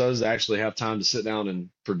the episodes that I actually have time to sit down and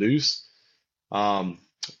produce. Um,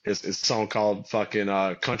 it's a song called fucking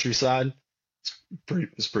Countryside.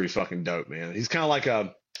 It's pretty fucking dope, man. He's kind of like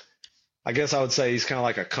I guess I would say he's kind of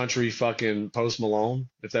like a country fucking Post Malone,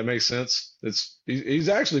 if that makes sense. He's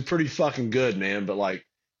actually pretty fucking good, man, but like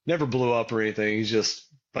never blew up or anything.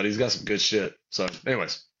 But he's got some good shit. So,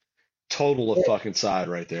 anyways, total of fucking side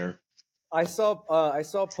right there. I saw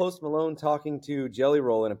Post Malone talking to Jelly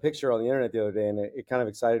Roll in a picture on the internet the other day, and it kind of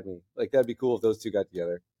excited me. Like that'd be cool if those two got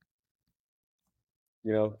together.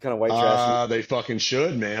 You know, kind of white trash. They fucking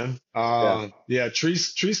should, man. Yeah. Yeah,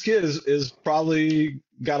 Treese Kid is probably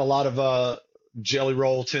got a lot of Jelly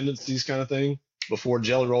Roll tendencies kind of thing before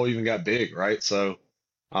Jelly Roll even got big, right? So,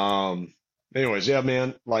 um, anyways, yeah,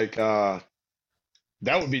 man, like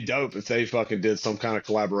that would be dope if they fucking did some kind of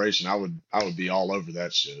collaboration. I would be all over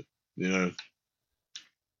that shit, you know.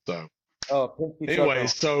 So, Oh, Pinsky Chuck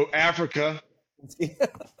anyways, so Africa. Pinsky.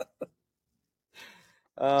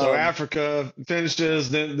 So um, Africa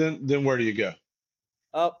finishes, then where do you go?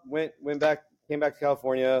 Up, went back, came back to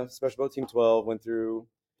California. Special Boat Team 12. Went through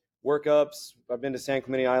workups. I've been to San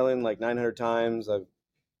Clemente Island like 900 times. I've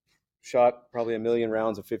shot probably 1,000,000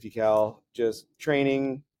 rounds of 50 cal. Just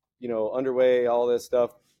training, underway, all this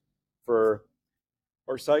stuff. For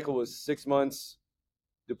our cycle was 6 months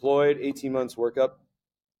deployed, 18 months workup.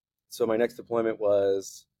 So my next deployment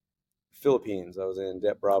was Philippines. I was in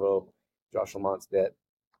Det Bravo, Josh Lamont's Det.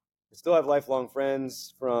 I still have lifelong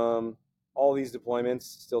friends from all these deployments.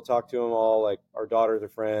 Still talk to them all. Like our daughters are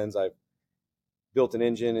friends. I've built an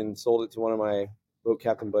engine and sold it to one of my boat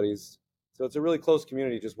captain buddies. So it's a really close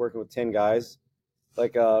community, just working with 10 guys.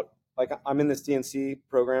 Like I'm in this DNC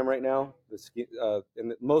program right now.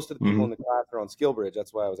 And most of the people in the class are on SkillBridge.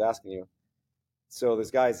 That's why I was asking you. So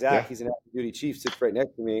this guy, Zach, he's an active duty chief, sits right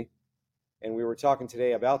next to me. And we were talking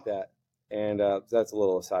today about that. And that's a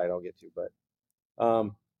little aside I'll get to. But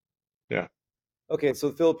Yeah. okay, so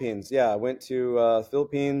the Philippines. Yeah, I went to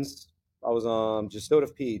Philippines. I was on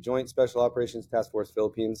Justotif P, Joint Special Operations Task Force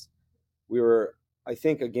Philippines. We were, I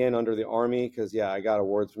think, again, under the Army because, yeah, I got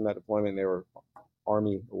awards from that deployment. And they were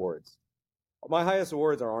Army awards. My highest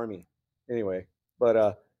awards are Army anyway.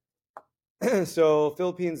 But so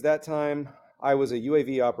Philippines, that time, I was a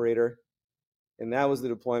UAV operator. And that was the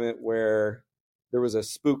deployment where there was a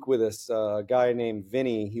spook with this guy named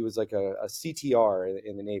Vinny. He was like a CTR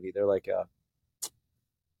in the Navy. They're like,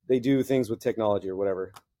 they do things with technology or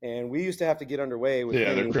whatever. And we used to have to get underway with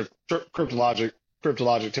Vinny. They're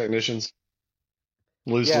cryptologic technicians,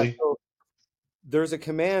 loosely. Yeah, so there's a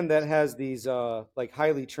command that has these like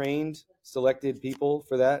highly trained, selected people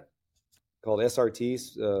for that called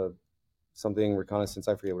SRTs, something reconnaissance.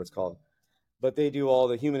 I forget what it's called. But they do all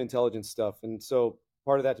the human intelligence stuff. And so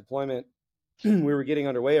part of that deployment, we were getting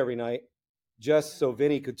underway every night just so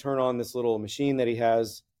Vinny could turn on this little machine that he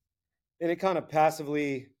has. And it kind of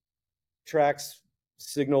passively tracks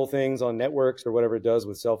signal things on networks or whatever it does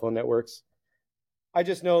with cell phone networks. I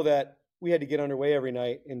just know that we had to get underway every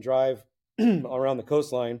night and drive around the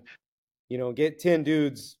coastline, get 10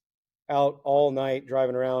 dudes out all night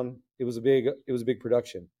driving around. It was a big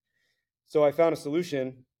production. So I found a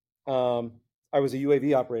solution. I was a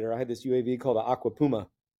UAV operator. I had this UAV called the Aqua Puma.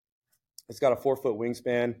 It's got a 4-foot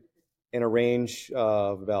wingspan and a range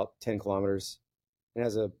of about 10 kilometers. It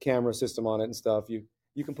has a camera system on it and stuff. You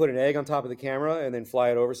can put an egg on top of the camera and then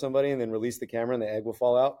fly it over somebody and then release the camera and the egg will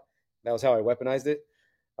fall out. That was how I weaponized it.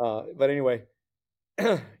 But anyway,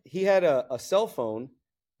 he had a cell phone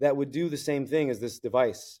that would do the same thing as this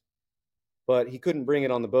device, but he couldn't bring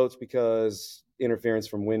it on the boats because interference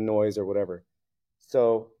from wind noise or whatever.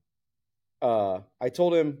 So I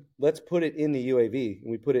told him, let's put it in the UAV.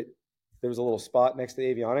 And there was a little spot next to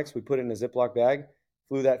the avionics. We put it in a Ziploc bag,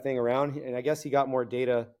 flew that thing around. And I guess he got more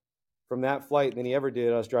data from that flight than he ever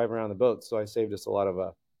did us driving around the boat. So I saved us a lot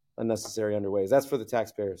of unnecessary underways. That's for the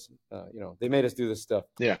taxpayers. They made us do this stuff.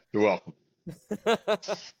 Yeah, you're welcome.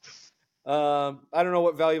 I don't know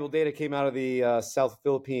what valuable data came out of the South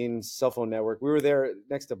Philippines cell phone network. We were there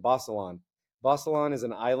next to Basilan. Basilan is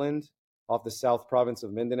an island off the South province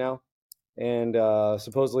of Mindanao, and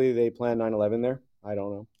supposedly they planned 9/11 there. I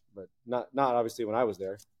don't know, but not obviously when I was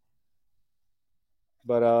there.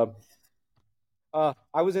 But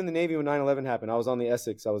I was in the Navy when 9/11 happened. I was on the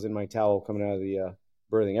Essex. I was in my towel coming out of the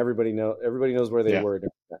berthing. Everybody knows where they Yeah. were.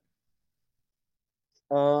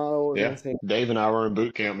 What was I Yeah. gonna say? Dave and I were in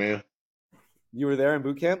boot camp, man. You were there in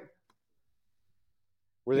boot camp?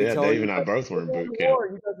 Were they Yeah, telling Dave you and I like, both were we're in going boot to camp. war?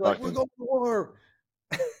 You guys were like, we're Fucking going to war.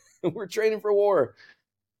 We're training for war.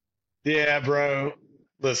 yeah, bro.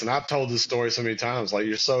 Listen, I've told this story so many times. Like,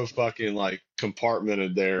 you're so fucking like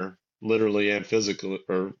compartmented there, literally and physically,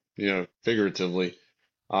 or figuratively.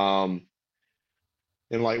 Um,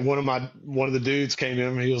 and like one of the dudes came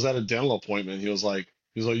in. He was at a dental appointment. He was like,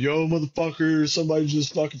 "Yo, motherfucker! Somebody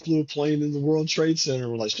just fucking flew a plane in the World Trade Center."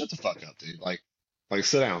 We're like, "Shut the fuck up, dude! Like,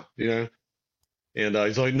 sit down, you know?" And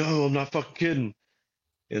he's like, "No, I'm not fucking kidding."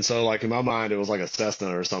 And so, like, in my mind, it was like a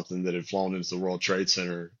Cessna or something that had flown into the World Trade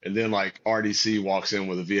Center. And then, like, RDC walks in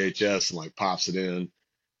with a VHS and, like, pops it in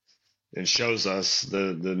and shows us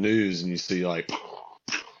the news. And you see, like,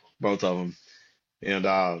 both of them. And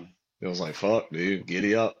it was like, fuck, dude,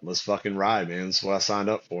 giddy up. Let's fucking ride, man. That's what I signed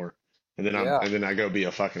up for. Yeah. And then I go be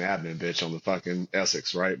a fucking admin bitch on the fucking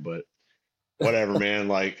Essex, right? But whatever, man.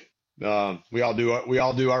 Like, we all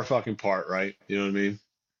do our fucking part, right? You know what I mean?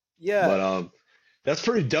 Yeah. But that's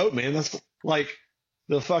pretty dope, man. That's like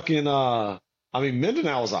the fucking I mean,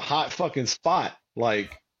 Mindanao is a hot fucking spot.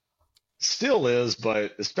 Like, still is,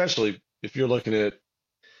 but especially if you're looking at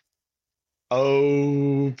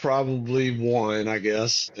probably one, I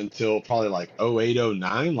guess, until probably like 08,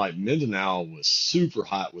 09. Like, Mindanao was super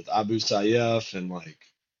hot with Abu Sayyaf, and like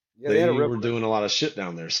Yeah, they had a they were revolution. doing a lot of shit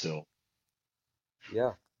down there still.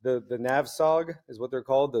 Yeah. The NAVSOG is what they're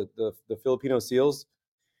called, the Filipino SEALs.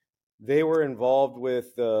 They were involved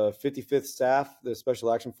with the 55th Staff, the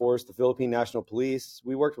Special Action Force, the Philippine National Police.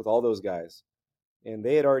 We worked with all those guys. And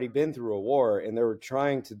they had already been through a war, and they were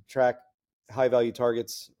trying to track high value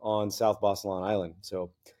targets on South Basilan Island.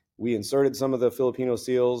 So we inserted some of the Filipino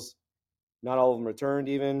SEALs. Not all of them returned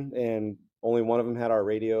even, and only one of them had our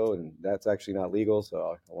radio, and that's actually not legal, so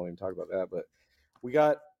I won't even talk about that. But we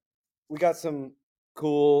got some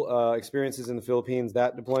cool experiences in the Philippines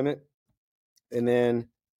that deployment, and then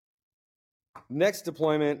next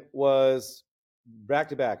deployment was back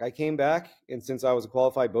to back. I came back, and since I was a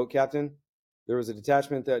qualified boat captain, there was a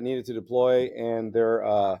detachment that needed to deploy, and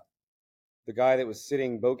the guy that was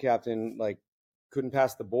sitting boat captain like couldn't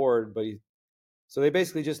pass the board, so they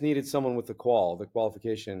basically just needed someone with the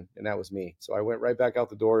qualification, and that was me. So I went right back out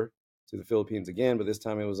the door to the Philippines again, but this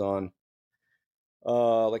time it was on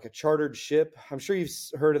like a chartered ship. I'm sure you've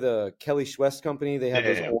heard of the Kelly Schwest company. They have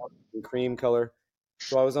those Yeah, orange and cream color.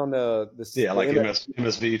 So I was on yeah, the like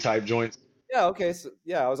MSV type joints. yeah, okay. So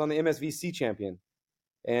yeah, I was on the MSV Sea Champion.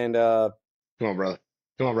 And Come on, brother.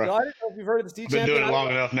 Come on, bro. no, I don't know if you've heard of the Sea I've been Champion. doing it long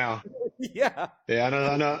enough now. Yeah.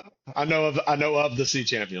 Yeah, I know of the sea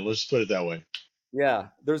champion. Let's just put it that way. Yeah.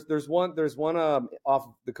 There's one off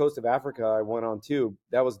the coast of Africa I went on too.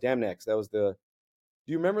 That was Damnex. That was the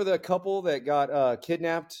Do you remember the couple that got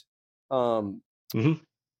kidnapped? Um Hmm.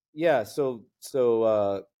 yeah,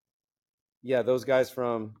 yeah, those guys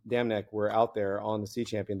from Damneck were out there on the Sea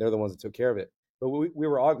Champion. They're the ones that took care of it. But we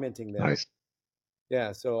were augmenting them. Nice.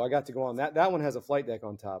 Yeah, so I got to go on that. That one has a flight deck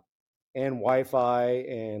on top and Wi-Fi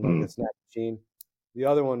and like a Mm, snack machine. The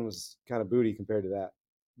other one was kind of booty compared to that.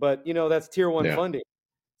 But that's tier one yeah. funding.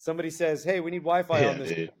 Somebody says, "Hey, we need Wi-Fi on Yeah, this,"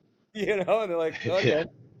 dude. and they're like, Yeah. "Okay, Yeah.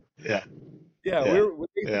 yeah." Yeah. We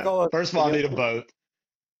used to Yeah. call it, First of all, I need a boat.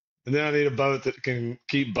 And then I need a boat that can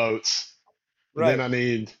keep boats. And then right. I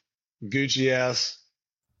need Gucci ass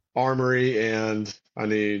armory, and I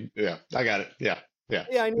got it. Yeah. Yeah.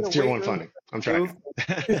 Yeah, I need It's a tier weight one room funding. I'm roof.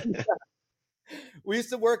 tracking. We used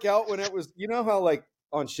to work out when it was, how like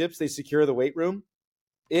on ships they secure the weight room.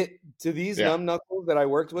 It To these Yeah. numb knuckles that I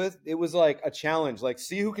worked with, it was like a challenge. Like,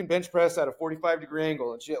 see who can bench press at a 45-degree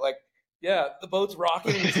angle and shit. Like, yeah, the boat's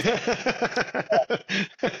rocking. And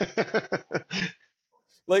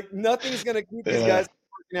like nothing's gonna keep these Yeah. guys from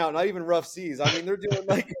working out. Not even rough seas. I mean, they're doing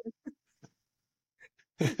like,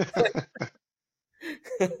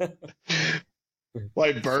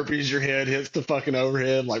 Like burpees, your head hits the fucking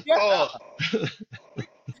overhead. Like, yeah, oh,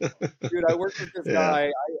 dude. I worked with this yeah.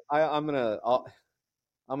 guy. I'm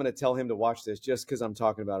gonna tell him to watch this just because I'm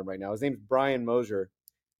talking about him right now. His name's Brian Mosier.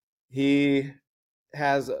 He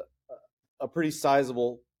has a pretty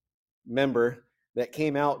sizable member that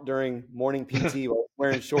came out during morning PT while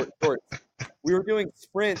wearing short shorts. we were doing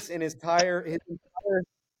sprints, and his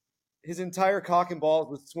entire cock and balls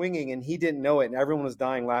was swinging, and he didn't know it, and everyone was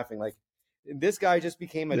dying laughing. Like, this guy just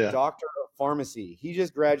became a Yeah. doctor of pharmacy. He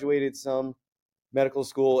just graduated some medical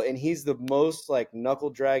school, and he's the most like knuckle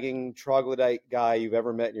dragging troglodyte guy you've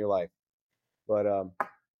ever met in your life. But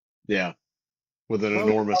Yeah. With an what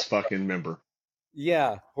was- enormous fucking member.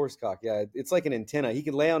 yeah, horsecock. Yeah, it's like an antenna. He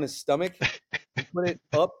could lay on his stomach, put it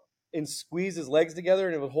up, and squeeze his legs together,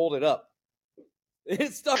 and it would hold it up.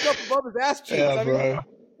 It's stuck up above his ass cheeks. Yeah, I mean, bro.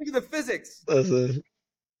 look at the physics. Listen,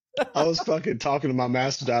 I was fucking talking to my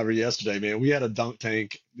master diver yesterday, man. We had a dunk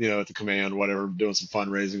tank, at the command, whatever, doing some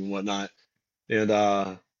fundraising and whatnot. And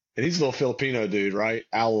he's a little Filipino dude, right?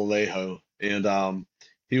 Al Alejo. And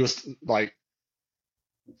he was like,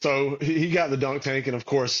 so he got in the dunk tank, and of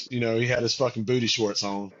course, he had his fucking booty shorts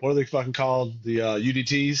on. What are they fucking called? The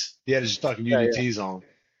UDTs. He had his fucking Yeah, yeah. UDTs on.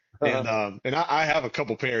 And I have a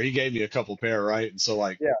couple pair. He gave me a couple pair, right? And so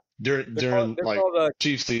like Yeah. during They're like called,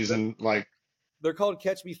 Chief season, like they're called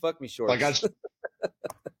catch me, fuck me shorts. like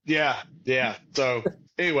yeah. So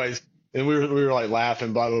anyways, and we were like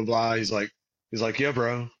laughing, blah blah blah. He's like, yeah,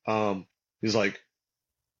 bro. He's like,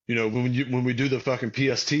 when we do the fucking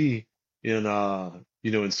PST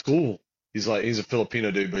in school, he's like, he's a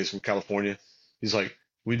Filipino dude, but he's from California. He's like,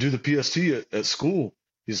 we do the PST at school.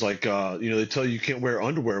 He's like, they tell you can't wear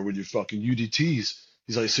underwear with your fucking UDTs.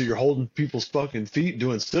 He's like, so you're holding people's fucking feet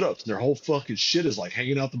doing sit-ups, and their whole fucking shit is like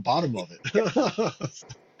hanging out the bottom of it.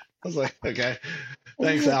 I was like, okay,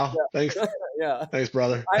 thanks, Al. Thanks, Yeah. thanks,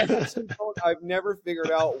 brother. I've never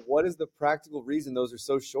figured out what is the practical reason those are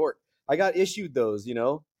so short. I got issued those,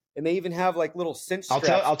 and they even have like little cinch straps.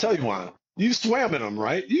 I'll tell you why. You swam in them,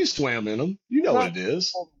 right? You swam in them. You know what it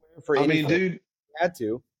is. For I mean, anything. dude, Had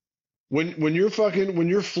to. when you're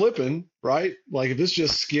flipping, right? Like if it's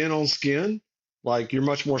just skin on skin, like you're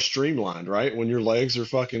much more streamlined, right? When your legs are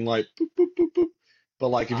fucking like boop, boop, boop, boop. But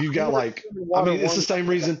like if you got like, I mean, it's the same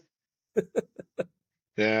reason.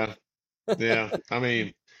 Yeah. Yeah. I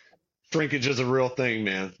mean, shrinkage is a real thing,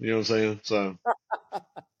 man. You know what I'm saying? So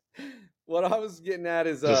What I was getting at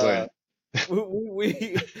is just saying.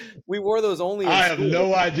 we wore those only in I have school.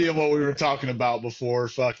 no idea what we were talking about before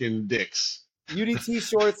fucking dicks. UDT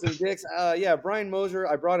shorts and dicks. Yeah, Brian Mosier,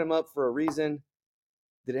 I brought him up for a reason.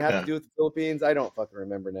 Did it have to do with the Philippines? I don't fucking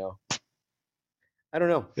remember now. I don't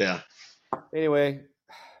know. Yeah. Anyway,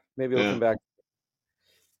 maybe we'll come back.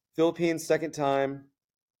 Philippines, second time.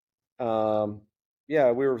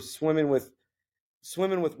 Yeah, we were swimming with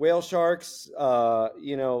whale sharks,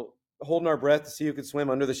 holding our breath to see who could swim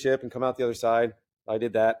under the ship and come out the other side. I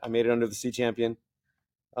did that. I made it under the Sea Champion.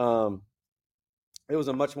 It was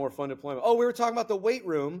a much more fun deployment. Oh, we were talking about the weight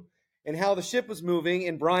room and how the ship was moving,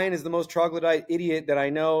 and Brian is the most troglodyte idiot that I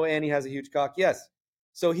know, and he has a huge cock. Yes.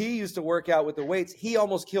 So he used to work out with the weights. He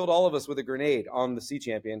almost killed all of us with a grenade on the Sea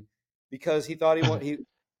Champion because he thought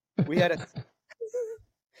we had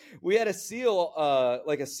a SEAL,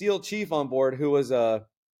 like a SEAL chief on board who was I'm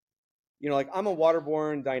a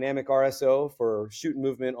waterborne dynamic RSO for shoot and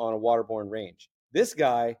movement on a waterborne range. This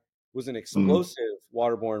guy was an explosive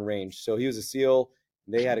waterborne range. So he was a SEAL.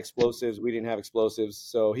 They had explosives. We didn't have explosives.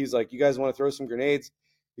 So he's like, you guys want to throw some grenades?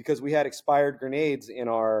 Because we had expired grenades in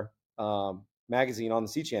our magazine on the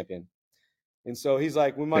Sea Champion. And so he's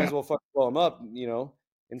like, we might as well fucking blow them up,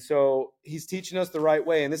 And so he's teaching us the right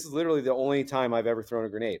way. And this is literally the only time I've ever thrown a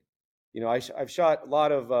grenade. I've shot a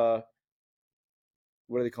lot of,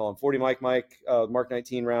 what do they call them? 40 Mike, Mark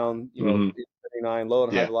 19 round, 39, low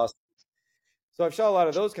and high velocity. So I've shot a lot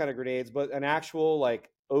of those kind of grenades, but an actual like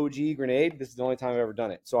OG grenade, this is the only time I've ever done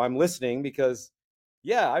it. So I'm listening because,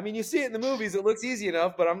 you see it in the movies. It looks easy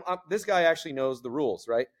enough, but this guy actually knows the rules,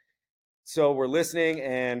 right? So we're listening,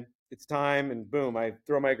 and it's time, and boom, I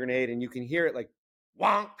throw my grenade, and you can hear it like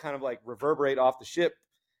wonk, kind of like reverberate off the ship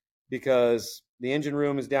because the engine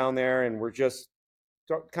room is down there, and we're just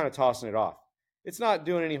kind of tossing it off. It's not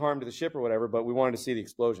doing any harm to the ship or whatever, but we wanted to see the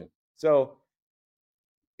explosion. So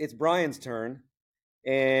it's Brian's turn,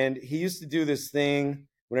 and he used to do this thing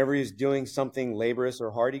whenever he's doing something laborious or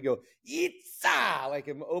hard. He'd go, Yitza, like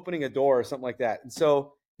him opening a door or something like that. And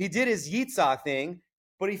so he did his Yitza thing,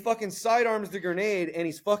 but he fucking sidearms the grenade, and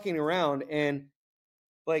he's fucking around and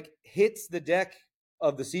like hits the deck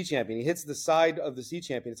of the Sea Champion. He hits the side of the Sea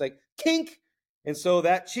Champion. It's like kink. And so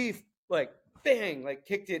that chief like bang, like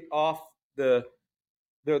kicked it off the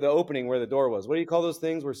opening where the door was. What do you call those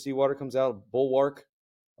things where seawater comes out?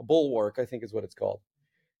 A bulwark, I think is what it's called.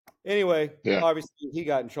 Anyway, obviously he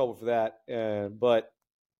got in trouble for that. But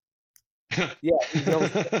he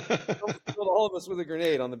almost killed all of us with a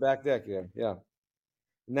grenade on the back deck. Yeah.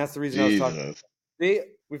 And that's the reason I was talking.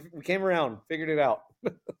 we came around, figured it out.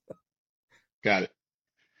 Got it.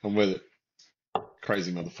 I'm with it.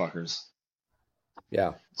 Crazy motherfuckers.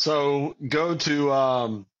 Yeah. So go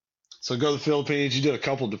to the Philippines. You did a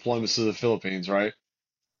couple deployments to the Philippines, right?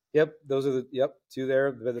 Yep. Those are two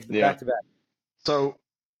there, the Yeah. back to back. So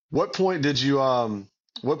what point did you have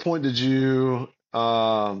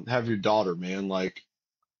your daughter, man? Like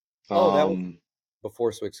Oh, that was um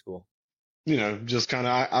before SWIC school. just kind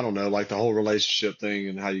of I don't know, like the whole relationship thing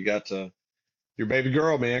and how you got to your baby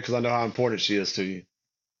girl, man, because I know how important she is to you.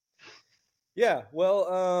 Yeah.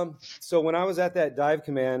 Well, so when I was at that dive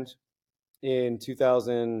command in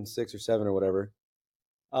 2006 or 7 or whatever,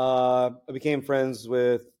 I became friends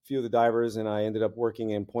with a few of the divers, and I ended up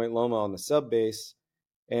working in Point Loma on the sub base.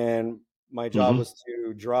 And my job Hmm. was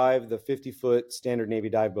to drive the 50-foot standard Navy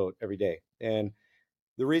dive boat every day. And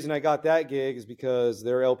the reason I got that gig is because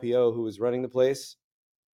their LPO, who was running the place,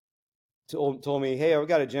 told me, "Hey, I've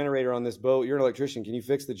got a generator on this boat. You're an electrician. Can you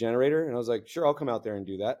fix the generator?" And I was like, "Sure, I'll come out there and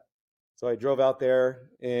do that." So I drove out there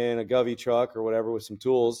in a Govey truck or whatever with some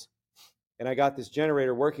tools, and I got this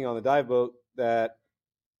generator working on the dive boat that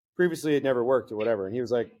previously it never worked or whatever. And he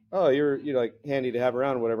was like, "Oh, you're like handy to have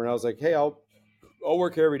around or whatever." And I was like, "Hey, I'll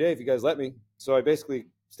work here every day if you guys let me." So I basically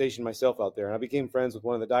stationed myself out there, and I became friends with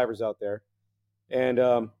one of the divers out there.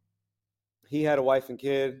 And he had a wife and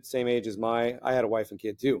kid, same age as I had a wife and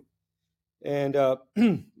kid too. And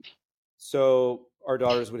so our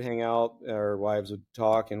daughters would hang out, our wives would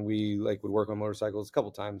talk, and we like would work on motorcycles a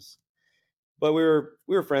couple times. But we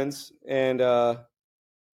were friends, and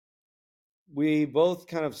we both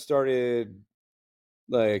kind of started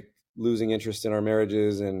like losing interest in our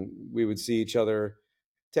marriages, and we would see each other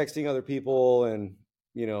texting other people and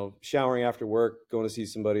showering after work, going to see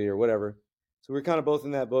somebody or whatever. So we were kind of both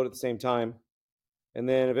in that boat at the same time. And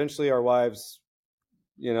then eventually our wives,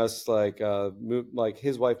 it's like moved, like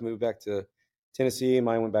his wife moved back to Tennessee, and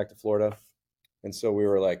mine went back to Florida. And so we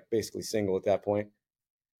were like basically single at that point.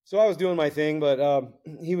 So I was doing my thing, but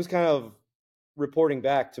he was kind of reporting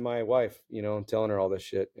back to my wife, and telling her all this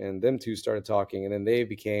shit. And them two started talking, and then they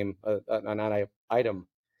became an item.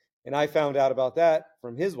 And I found out about that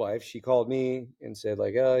from his wife. She called me and said,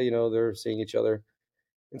 like, they're seeing each other.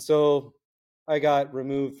 And so I got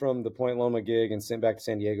removed from the Point Loma gig and sent back to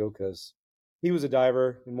San Diego because he was a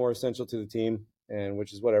diver and more essential to the team, and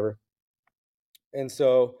which is whatever. And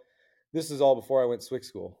so this is all before I went to SWIC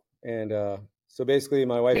school. And so basically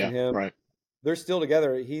my wife and Yeah, him, right. they're still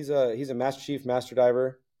together. He's a master chief, master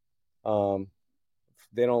diver.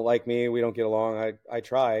 They don't like me. We don't get along. I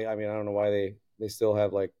try. I mean, I don't know why they still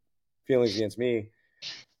have like feelings against me.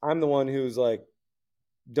 I'm the one who's like,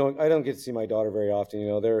 I don't get to see my daughter very often.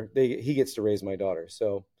 He gets to raise my daughter.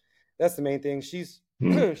 So that's the main thing. She's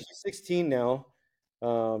Hmm. she's 16 now.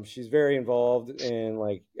 She's very involved in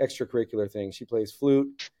like extracurricular things. She plays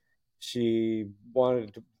flute. She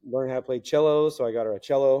wanted to learn how to play cello, so I got her a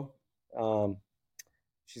cello.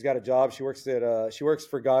 She's got a job. She works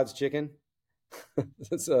for God's Chicken.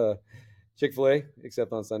 It's a Chick-fil-A,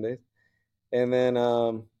 except on Sundays. And then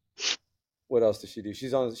what else does she do?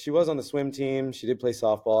 She was on the swim team. She did play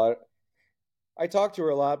softball. I talk to her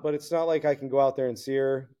a lot, but it's not like I can go out there and see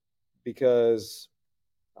her because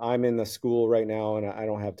I'm in the school right now and I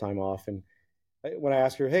don't have time off. And when I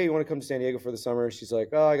ask her, "Hey, you want to come to San Diego for the summer?" She's like,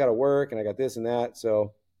 "Oh, I got to work and I got this and that."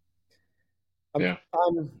 So Yeah.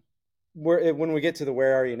 when we get to the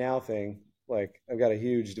 "where are you now" thing, like I've got a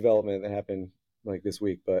huge development that happened like this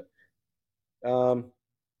week, but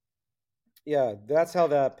yeah, that's how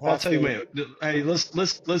that Well, I'll past tell you, thing. man. Hey,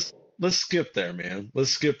 let's skip there, man. Let's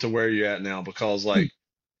skip to where you're at now because, like,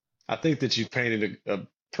 I think that you've painted a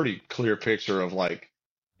pretty clear picture of like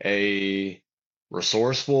a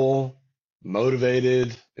resourceful,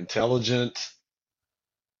 motivated, intelligent,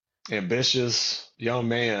 ambitious young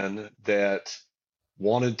man that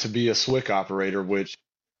wanted to be a SWIC operator, which,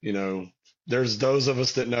 you know, there's those of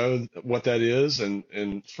us that know what that is, and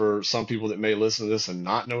for some people that may listen to this and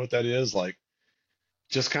not know what that is, like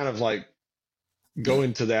just kind of like go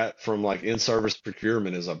into that from like in-service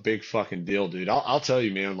procurement is a big fucking deal, dude. I'll tell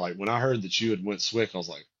you, man, like when I heard that you had went SWIC, I was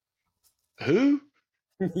like, who?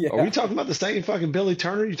 Are we Yeah, talking about the same fucking Billy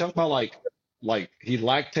Turner? You talking about like he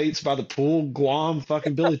lactates by the pool, Guam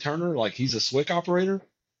fucking Billy Turner, like he's a SWIC operator?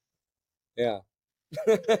 yeah,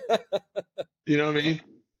 You know what I mean?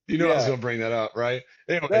 You know I was yeah. gonna bring that up, right?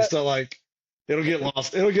 Anyway, That so like it'll get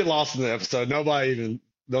lost in the episode. Nobody even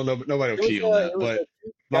don't know nobody will it was key on that. it was But a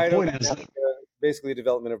my item, point is basically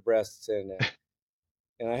development of breasts, and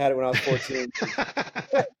I had it when I was 14.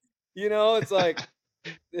 It's like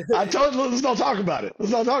I told you let's not talk about it.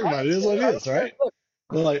 Let's not talk I about it. It is what it don't is, care. right?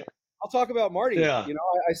 But like I'll talk about Marty. Yeah, You know,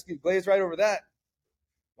 I glazed right over that.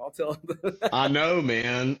 I'll tell. I know,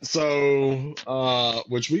 man. So,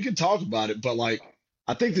 which we can talk about it, but like,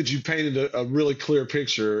 I think that you painted a really clear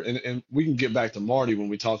picture, and we can get back to Marty when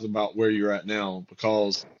we talk about where you're at now,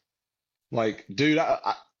 because, like, dude,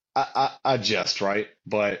 I jest, right?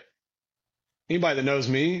 But anybody that knows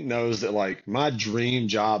me knows that like my dream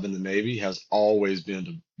job in the Navy has always been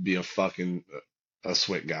to be a fucking a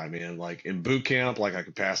SWIC guy, man. Like in boot camp, like I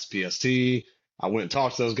could pass the PST. I went and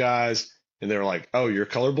talked to those guys, and they were like, "Oh, you're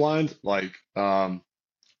colorblind? Like,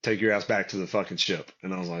 take your ass back to the fucking ship."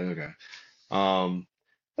 And I was like, "Okay." Um,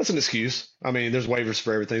 that's an excuse. I mean, there's waivers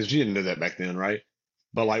for everything. So you didn't know that back then, right?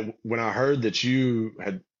 But like when I heard that you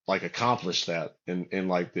had like accomplished that, and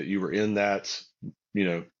like that you were in that, you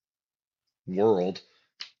know, world,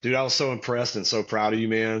 dude, I was so impressed and so proud of you,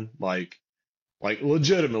 man. Like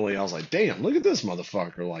legitimately, I was like, damn, look at this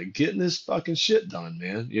motherfucker, like getting this fucking shit done,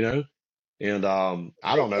 man, you know? And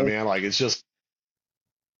I don't know, man, like it's just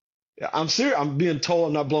I'm serious. I'm being told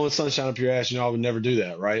I'm not blowing sunshine up your ass, you know, I would never do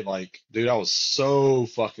that, right? Like, dude, I was so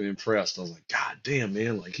fucking impressed. I was like, God damn,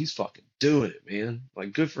 man, like he's fucking doing it, man.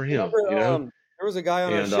 Like good for him, Remember, you know? there was a guy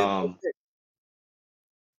on our And ship.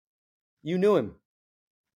 You knew him.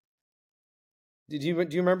 Do you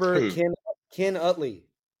remember who? Ken Utley?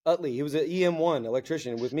 Utley, he was an EM1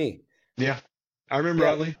 electrician with me. Yeah. I remember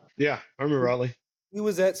Yeah, Utley. Yeah, I remember Utley. he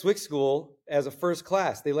was at SWIC school as a first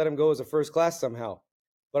class. They let him go as a first class somehow.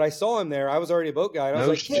 But I saw him there. I was already a boat guy, and I was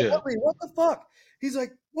No like, Ken shit. Utley, what the fuck? He's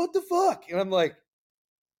like, what the fuck? And I'm like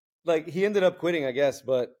he ended up quitting, I guess.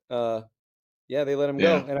 But yeah, they let him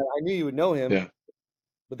go, Yeah, and I knew you would know him. yeah,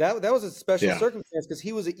 But that was a special yeah, circumstance because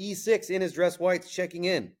he was an E6 in his dress whites checking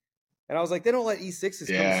in, and I was like, they don't let E6s come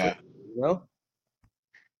to SWIC, yeah, you know.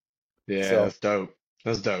 yeah. So That's dope.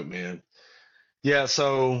 That's dope, man. Yeah,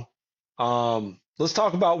 so let's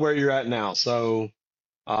talk about where you're at now. So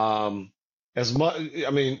um as much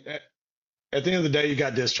I mean at the end of the day you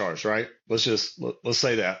got discharged, right? Let's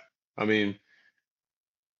say that. I mean,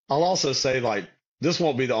 I'll also say like this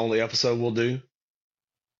won't be the only episode we'll do.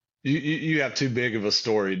 You have too big of a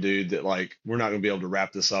story, dude, that like we're not gonna be able to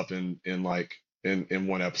wrap this up in like in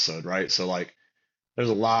one episode, right? So like there's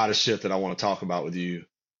a lot of shit that I want to talk about with you,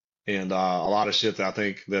 and a lot of shit that I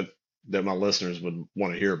think that my listeners would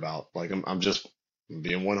want to hear about. Like I'm just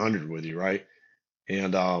being 100 with you, right?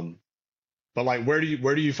 And but like where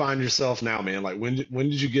do you find yourself now, man? Like when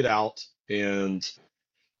did you get out, and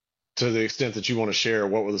to the extent that you want to share,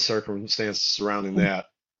 what were the circumstances surrounding that?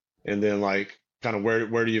 And then like kind of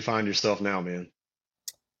where do you find yourself now, man?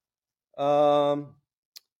 um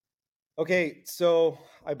okay, so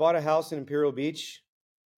I bought a house in Imperial Beach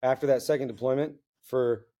after that second deployment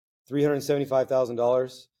for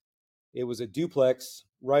 $375,000. It was a duplex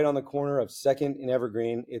right on the corner of Second and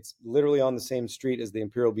Evergreen. It's literally on the same street as the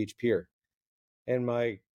Imperial Beach Pier. And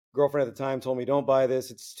my girlfriend at the time told me, "Don't buy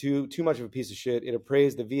this. It's too much of a piece of shit." It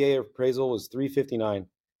appraised, the VA appraisal was 359.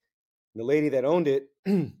 The lady that owned it,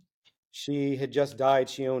 she had just died.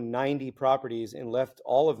 She owned 90 properties and left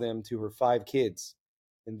all of them to her 5 kids.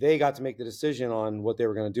 And they got to make the decision on what they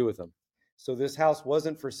were going to do with them. So this house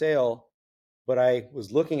wasn't for sale, but I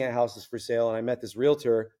was looking at houses for sale, and I met this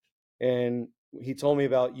realtor, and he told me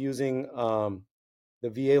about using the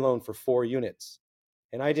VA loan for 4 units.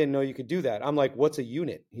 And I didn't know you could do that. I'm like, what's a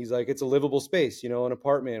unit? He's like, it's a livable space, an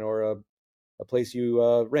apartment or a place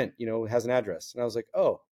you rent, has an address. And I was like,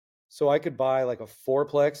 oh, so I could buy like a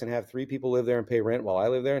fourplex and have 3 people live there and pay rent while I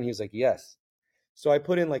live there? And he was like, yes. So I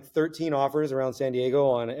put in like 13 offers around San Diego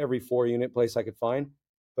on every 4 unit place I could find,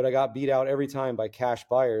 but I got beat out every time by cash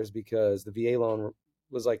buyers because the VA loan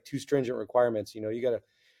was like too stringent requirements. You got to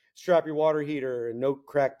strap your water heater and no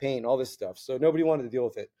crack paint, all this stuff. So nobody wanted to deal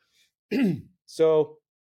with it. So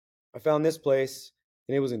I found this place,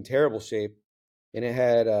 and it was in terrible shape, and it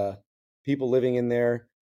had people living in there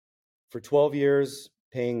for 12 years,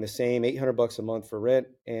 paying the same $800 a month for rent.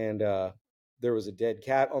 And there was a dead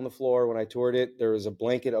cat on the floor when I toured it. There was a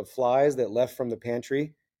blanket of flies that left from the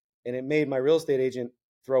pantry, and it made my real estate agent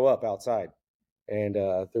throw up outside. And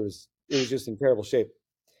it was just in terrible shape.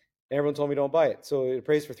 And everyone told me don't buy it, so it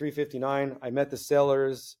appraised for 359. I met the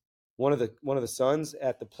sellers, one of the sons,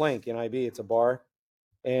 at the Plank in IB. It's a bar,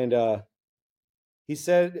 and he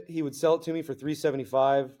said he would sell it to me for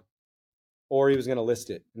 375, or he was going to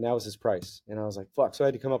list it, and that was his price. And I was like, fuck. So I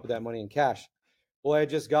had to come up with that money in cash. Well, I had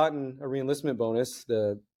just gotten a reenlistment bonus,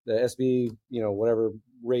 the SB, whatever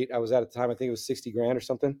rate I was at the time. I think it was 60 grand or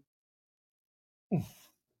something.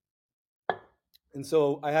 And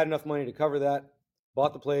so I had enough money to cover that.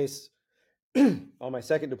 Bought the place. On my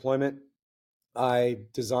second deployment, I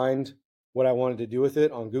designed what I wanted to do with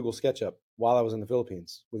it on Google SketchUp while I was in the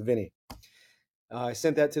Philippines with Vinny. I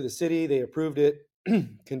sent that to the city. They approved it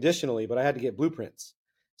conditionally, but I had to get blueprints.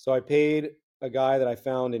 So I paid a guy that I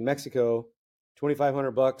found in Mexico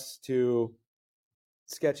 $2,500 to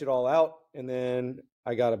sketch it all out. And then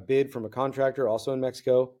I got a bid from a contractor also in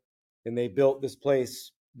Mexico, and they built this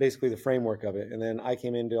place, basically the framework of it. And then I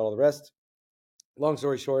came in and did all the rest. Long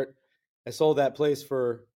story short, I sold that place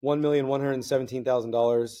for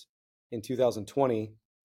 $1,117,000 in 2020.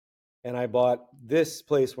 And I bought this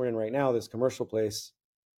place we're in right now, this commercial place.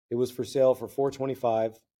 It was for sale for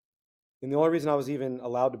 $425,000. And the only reason I was even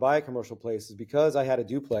allowed to buy a commercial place is because I had a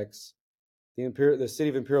duplex. The city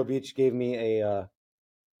of Imperial Beach gave me a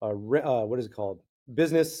what is it called?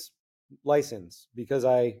 Business license, because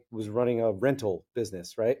I was running a rental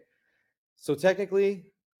business, right? So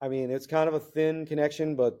technically, I mean, it's kind of a thin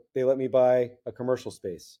connection, but they let me buy a commercial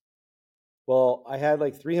space. Well, I had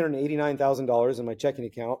like $389,000 in my checking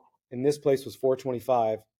account, and this place was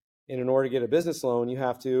 $425,000. And in order to get a business loan, you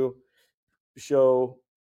have to show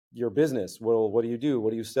your business. Well, what do you do?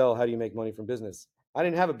 What do you sell? How do you make money from business? I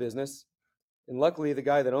didn't have a business. And luckily, the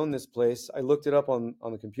guy that owned this place, I looked it up on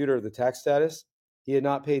the computer, the tax status. He had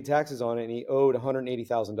not paid taxes on it, and he owed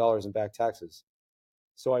 $180,000 in back taxes.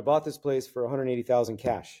 So I bought this place for $180,000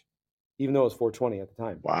 cash, even though it was $420,000 at the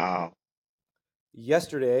time. Wow.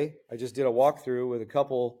 Yesterday, I just did a walkthrough with a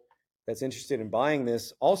couple that's interested in buying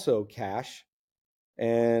this, also cash,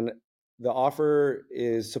 and the offer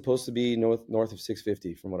is supposed to be north of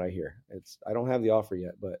 $650,000 from what I hear. I don't have the offer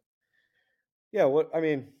yet, but yeah,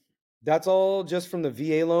 that's all just from the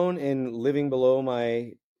VA loan and living below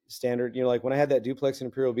my standard. Like when I had that duplex in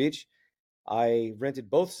Imperial Beach, I rented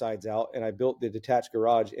both sides out and I built the detached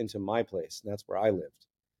garage into my place. And that's where I lived.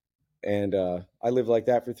 And I lived like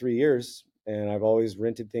that for 3 years, and I've always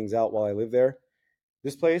rented things out while I lived there.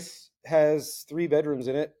 This place has 3 bedrooms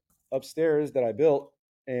in it upstairs that I built.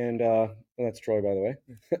 And that's Troy, by the way.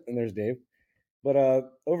 And there's Dave. But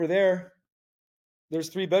over there's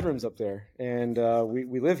 3 bedrooms up there, and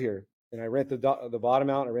we live here. And I rent the bottom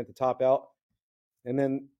out, and I rent the top out. And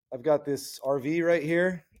then I've got this RV right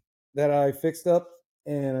here that I fixed up,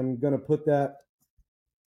 and I'm gonna put that.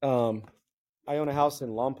 I own a house in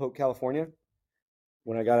Lompoc, California.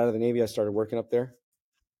 When I got out of the Navy, I started working up there.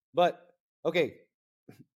 But okay,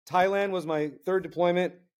 Thailand was my 3rd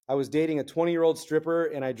deployment. I was dating a 20-year-old stripper,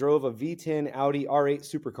 and I drove a V10 Audi R8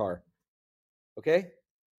 supercar. Okay,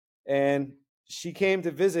 and she came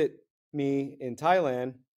to visit me in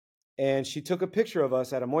Thailand, and she took a picture of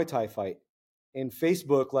us at a Muay Thai fight. And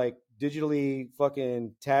Facebook like digitally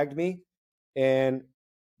fucking tagged me, and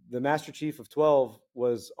the Master Chief of 12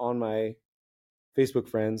 was on my Facebook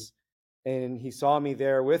friends, and he saw me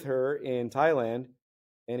there with her in Thailand,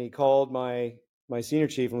 and he called my senior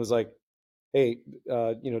chief and was like, "Hey,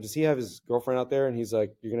 does he have his girlfriend out there?" And he's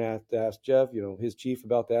like, "You're gonna have to ask Jeff, his chief,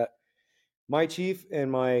 about that." My chief and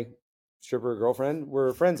my stripper girlfriend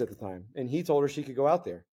were friends at the time, and he told her she could go out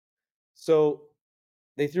there. So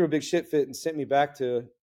they threw a big shit fit and sent me back to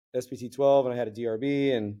SPT 12, and I had a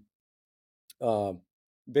DRB, and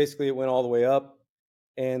basically it went all the way up.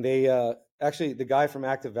 And they actually, the guy from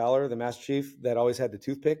Active Valor, the Master Chief that always had the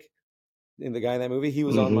toothpick, and the guy in that movie, he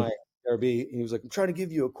was on my DRB. He was like, "I'm trying to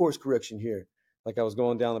give you a course correction here." Like I was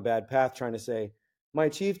going down the bad path, trying to say, "My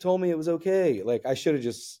chief told me it was okay." Like I should have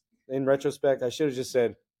just, in retrospect, I should have just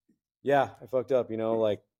said, "Yeah, I fucked up."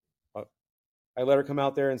 Like I let her come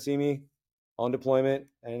out there and see me on deployment.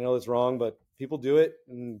 And I know it's wrong, but people do it,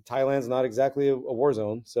 and Thailand's not exactly a war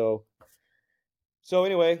zone. So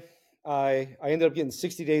anyway, I ended up getting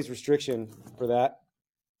 60 days restriction for that.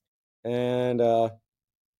 And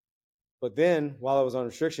but then while I was on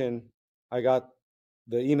restriction, I got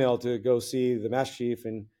the email to go see the Master Chief,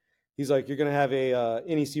 and he's like, "You're going to have a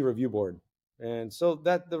NEC review board." And so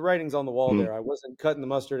that the writing's on the wall there. I wasn't cutting the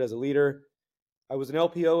mustard as a leader. I was an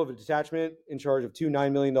LPO of a detachment in charge of 2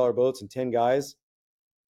 $9 million boats and 10 guys.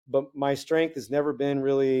 But my strength has never been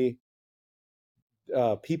really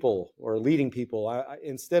people or leading people. I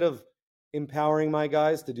instead of empowering my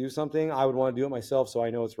guys to do something, I would want to do it myself, so I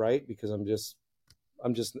know it's right, because I'm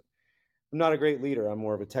not a great leader. I'm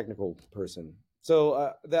more of a technical person.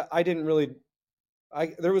 So that I didn't really,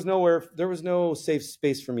 there was no safe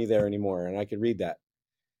space for me there anymore, and I could read that.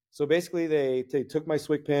 So basically, they took my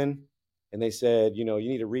SWIC pin, and they said, you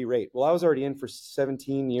need to re-rate. Well, I was already in for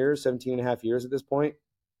 17 and a half years at this point.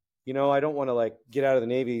 I don't want to get out of the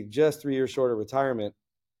Navy just 3 years short of retirement.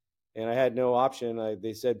 And I had no option.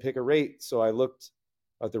 They said, pick a rate. So I looked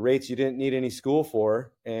at the rates you didn't need any school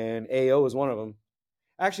for, and AO was one of them.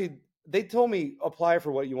 Actually, they told me apply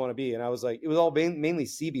for what you want to be, and I was like, it was all mainly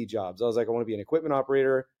CB jobs. I was like, I want to be an equipment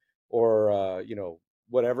operator or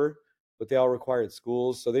whatever, but they all required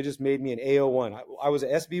schools, so they just made me an AO1. I was an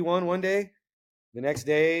SB1 one day. The next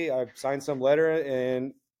day, I signed some letter,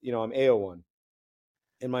 and I'm AO1.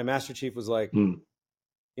 And my master chief was like, I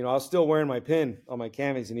was still wearing my pin on my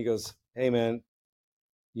camis, and he goes, "Hey, man,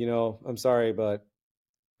 I'm sorry, but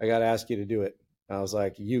I got to ask you to do it." And I was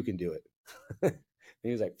like, "You can do it." And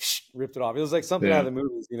he was like, ripped it off. It was like something out of the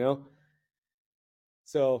movies,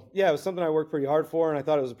 So yeah, it was something I worked pretty hard for, and I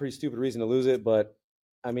thought it was a pretty stupid reason to lose it. But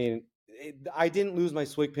I mean, I didn't lose my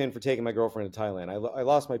SWIC pin for taking my girlfriend to Thailand. I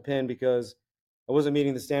lost my pin because I wasn't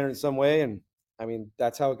meeting the standard in some way, and I mean,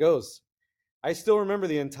 that's how it goes. I still remember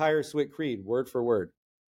the entire SWIC creed, word for word.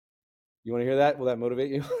 You want to hear that? Will that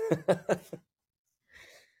motivate you?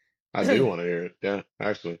 I do want to hear it. Yeah,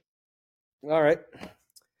 actually. All right.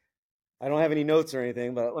 I don't have any notes or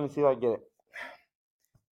anything, but let me see if I get it.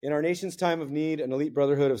 In our nation's time of need, an elite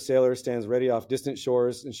brotherhood of sailors stands ready off distant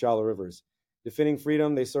shores and shallow rivers. Defending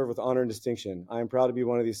freedom, they serve with honor and distinction. I am proud to be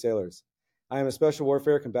one of these sailors. I am a special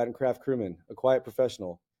warfare combatant craft crewman, a quiet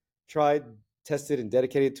professional, tried, tested, and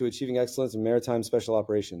dedicated to achieving excellence in maritime special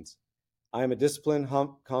operations. I am a disciplined,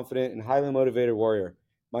 confident, and highly motivated warrior.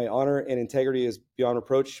 My honor and integrity is beyond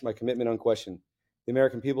reproach, my commitment unquestioned. The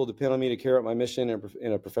American people depend on me to carry out my mission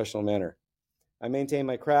in a professional manner. I maintain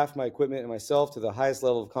my craft, my equipment, and myself to the highest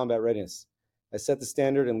level of combat readiness. I set the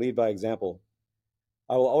standard and lead by example.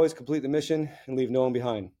 I will always complete the mission and leave no one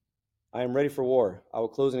behind. I am ready for war. I will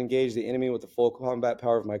close and engage the enemy with the full combat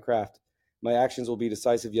power of my craft. My actions will be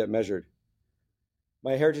decisive yet measured.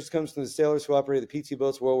 My heritage comes from the sailors who operated the PT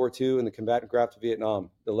boats World War II and the combatant craft of Vietnam.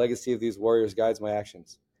 The legacy of these warriors guides my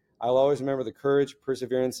actions. I will always remember the courage,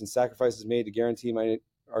 perseverance, and sacrifices made to guarantee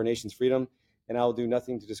our nation's freedom, and I will do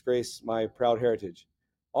nothing to disgrace my proud heritage.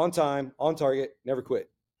 On time, on target, never quit.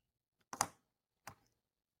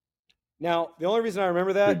 Now, the only reason I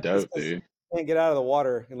remember that is because you can't get out of the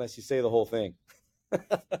water unless you say the whole thing.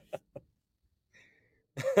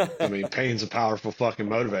 I mean, pain's a powerful fucking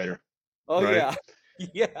motivator. Oh, right? yeah.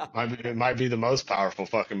 Yeah. It might be the most powerful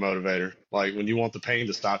fucking motivator. Like when you want the pain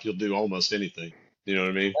to stop, you'll do almost anything. You know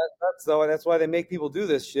what I mean? That's why they make people do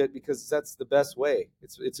this shit, because that's the best way.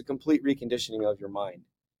 It's a complete reconditioning of your mind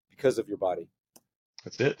because of your body.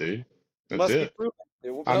 That's it, dude. That's must it. Be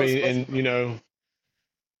proven. I mean, and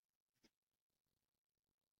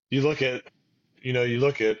you look at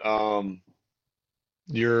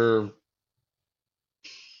your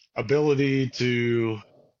ability to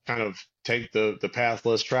kind of take the path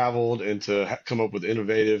less traveled and to come up with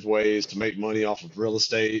innovative ways to make money off of real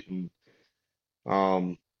estate and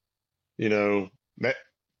that,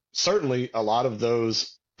 certainly a lot of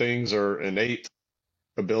those things are innate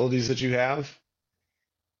abilities that you have,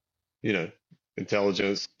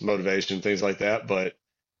 intelligence, motivation, things like that. But,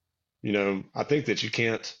 I think that you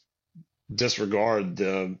can't disregard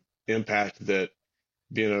the impact that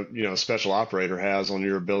being a special operator has on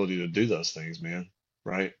your ability to do those things, man.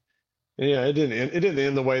 Right? And yeah, it didn't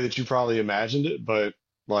end the way that you probably imagined it, but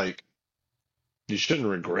like you shouldn't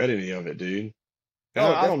regret any of it, dude. And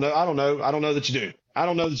I don't know. I don't know that you do. I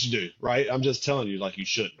don't know that you do, right? I'm just telling you, like, you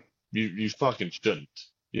shouldn't. You fucking shouldn't,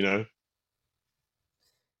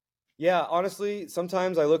 Yeah, honestly,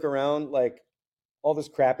 sometimes I look around like all this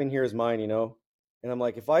crap in here is mine, and I'm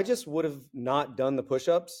like, if I just would have not done the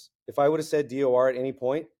push-ups, if I would have said DOR at any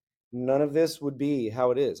point, none of this would be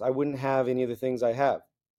how it is. I wouldn't have any of the things I have,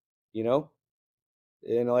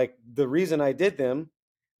 and like the reason I did them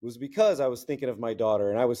was because I was thinking of my daughter,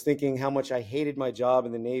 and I was thinking how much I hated my job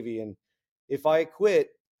in the Navy. And if I quit,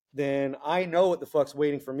 then I know what the fuck's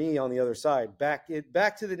waiting for me on the other side. Back to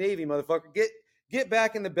the Navy, motherfucker. Get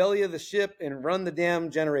back in the belly of the ship and run the damn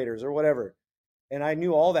generators or whatever. And I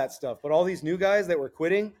knew all that stuff. But all these new guys that were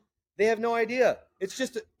quitting, they have no idea. It's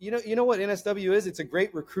just, you know what NSW is? It's a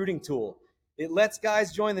great recruiting tool. It lets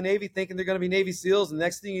guys join the Navy thinking they're going to be Navy SEALs. And the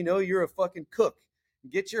next thing you know, you're a fucking cook.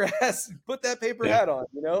 Get your ass, put that paper hat on,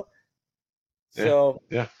 So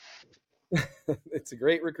yeah. It's a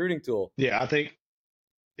great recruiting tool. Yeah, I think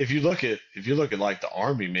if you look at like the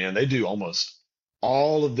Army, man, they do almost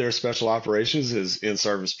all of their special operations is in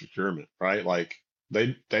service procurement, right? Like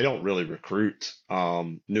they don't really recruit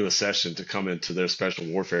new accession to come into their special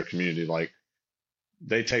warfare community. Like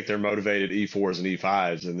they take their motivated E4s and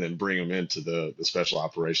E5s and then bring them into the special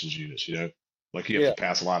operations units, Like you have to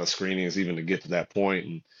pass a lot of screenings even to get to that point,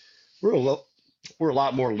 and we're a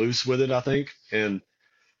lot more loose with it, I think. And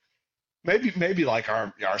maybe like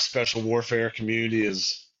our special warfare community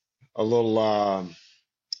is a little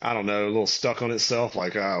I don't know, a little stuck on itself,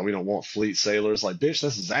 like, we don't want fleet sailors. Like, bitch,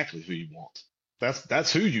 that's exactly who you want.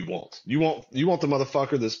 That's who you want. You want the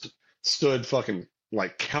motherfucker that's stood fucking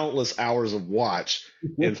like countless hours of watch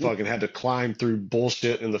and fucking had to climb through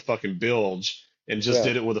bullshit in the fucking bilge and just Yeah.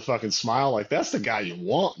 did it with a fucking smile. Like, that's the guy you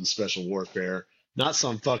want in special warfare, not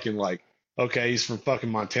some fucking like, okay, he's from fucking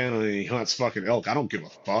Montana and he hunts fucking elk. I don't give a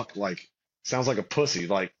fuck. Like, sounds like a pussy.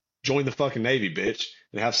 Like, join the fucking Navy, bitch,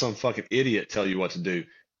 and have some fucking idiot tell you what to do.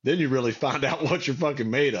 Then you really find out what you're fucking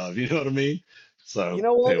made of. You know what I mean? You So,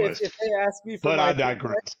 know what? anyways, If they ask me for but my I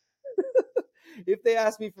digress. if they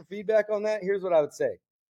ask me for feedback on that, here's what I would say.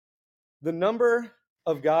 The number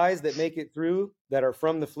of guys that make it through that are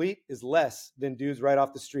from the fleet is less than dudes right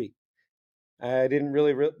off the street. I didn't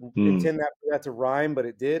really intend that to rhyme, but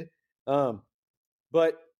it did.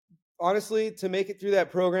 But honestly, to make it through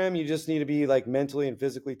that program, you just need to be like mentally and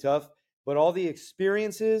physically tough. But all the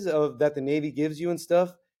experiences of that the Navy gives you and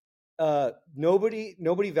stuff,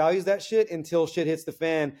 nobody values that shit until shit hits the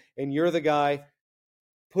fan and you're the guy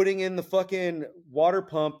putting in the fucking water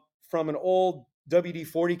pump from an old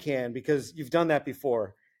WD-40 can because you've done that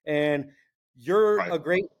before. And you're Right. a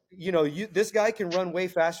great, this guy can run way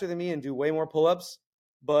faster than me and do way more pull-ups.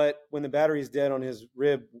 But when the battery's dead on his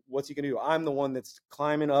rib, what's he gonna do? I'm the one that's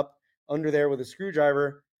climbing up under there with a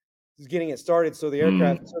screwdriver, getting it started so the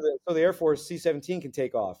aircraft, so the Air Force C-17 can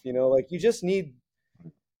take off. Like you just need.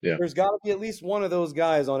 Yeah. There's got to be at least one of those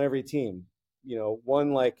guys on every team.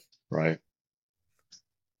 One like. Right.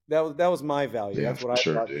 That was my value. Yeah, That's what I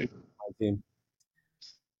sure, brought dude. to my team.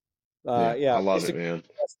 Yeah, I love it, basically man.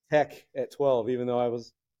 Tech at 12, even though I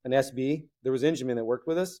was an SB. There was Enginemen that worked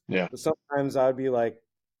with us. Yeah. But sometimes I'd be like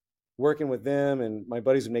working with them, and my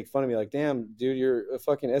buddies would make fun of me, like, "Damn, dude, you're a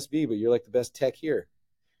fucking SB, but you're like the best tech here."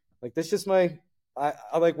 Like that's just I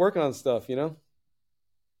like working on stuff, So,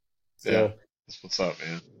 Yeah, that's what's up,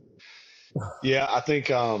 man. Yeah, I think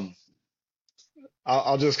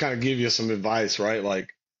I'll just kind of give you some advice, right? Like,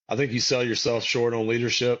 I think you sell yourself short on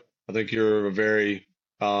leadership. I think you're a very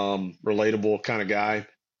relatable kind of guy.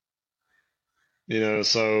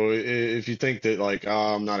 So if you think that like,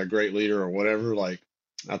 oh, I'm not a great leader or whatever, like,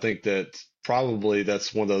 I think that probably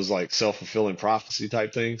that's one of those like self-fulfilling prophecy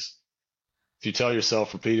type things. If you tell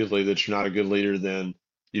yourself repeatedly that you're not a good leader, then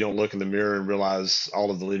you don't look in the mirror and realize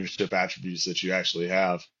all of the leadership attributes that you actually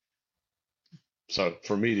have. So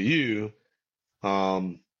from me to you,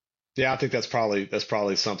 yeah, I think that's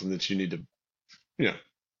probably something that you need to,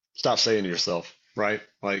 stop saying to yourself, right?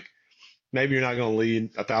 Like, maybe you're not going to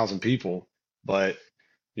lead 1,000 people, but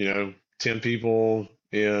 10 people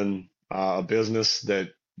in a business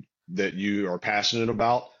that you are passionate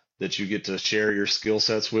about, that you get to share your skill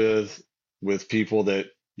sets with people that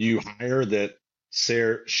you hire that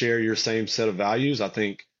share your same set of values. I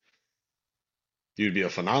think you'd be a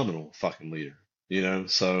phenomenal fucking leader.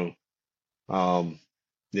 So,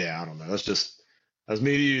 yeah, I don't know. That's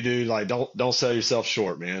me to you, dude. Like, don't sell yourself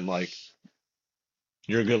short, man. Like,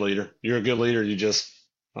 you're a good leader. You're a good leader. You just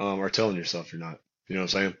are telling yourself you're not. You know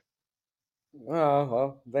what I'm saying? oh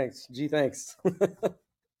well, thanks. Gee, thanks.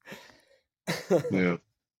 Yeah.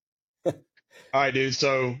 All right, dude.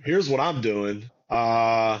 So here's what I'm doing.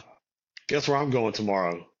 Guess where I'm going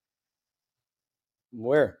tomorrow?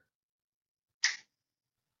 Where?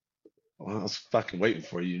 Well, I was fucking waiting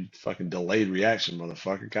for you. Fucking delayed reaction,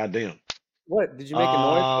 motherfucker. Goddamn. What? Did you make a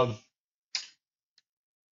noise?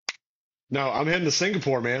 No, I'm heading to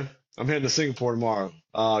Singapore, man. I'm heading to Singapore tomorrow.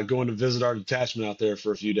 Going to visit our detachment out there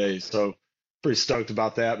for a few days. So pretty stoked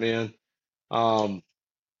about that, man.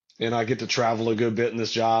 And I get to travel a good bit in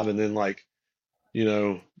this job. And then like,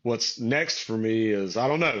 what's next for me is, I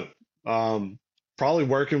don't know, probably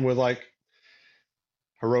working with like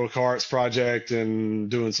Heroic Hearts Project and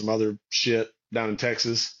doing some other shit down in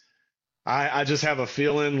Texas. I just have a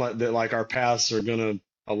feeling that like our paths are gonna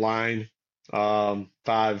align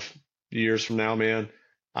 5 years from now, man.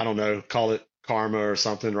 I don't know, call it karma or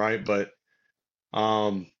something, right? But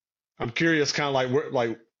I'm curious, kind of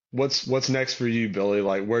like what's next for you, Billy?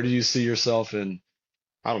 Like, where do you see yourself in,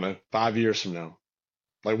 I don't know, 5 years from now?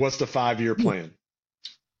 Like, what's the 5-year plan?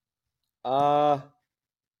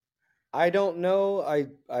 I don't know.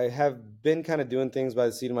 I have been kind of doing things by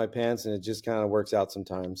the seat of my pants, and it just kind of works out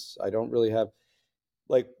sometimes. I don't really have,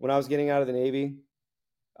 like, when I was getting out of the Navy,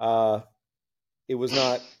 it was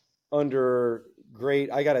not under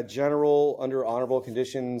great. I got a general under honorable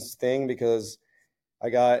conditions thing because I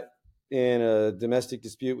got in a domestic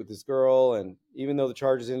dispute with this girl, and even though the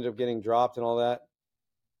charges ended up getting dropped and all that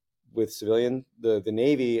with civilian, the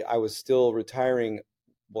Navy, I was still retiring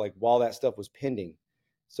like while that stuff was pending.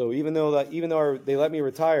 So even though they let me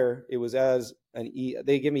retire, it was as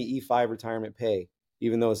they give me E5 retirement pay,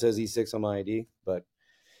 even though it says E6 on my ID. But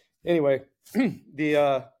anyway,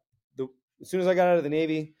 as soon as I got out of the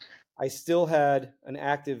Navy, I still had an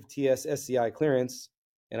active TS SCI clearance,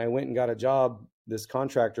 and I went and got a job. This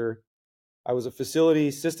contractor, I was a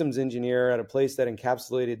facility systems engineer at a place that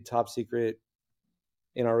encapsulated top secret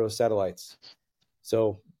NRO satellites.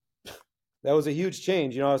 So that was a huge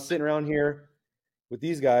change. I was sitting around here with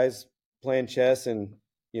these guys playing chess and,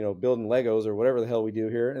 building Legos or whatever the hell we do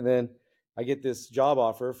here. And then I get this job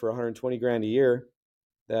offer for 120 grand a year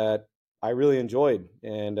that I really enjoyed.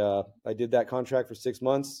 And I did that contract for 6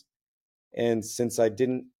 months. And since I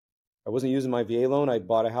wasn't using my VA loan, I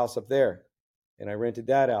bought a house up there and I rented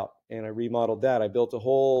that out and I remodeled that. I built a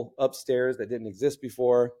whole upstairs that didn't exist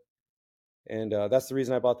before. And that's the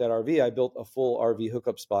reason I bought that RV. I built a full RV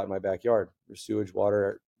hookup spot in my backyard for sewage,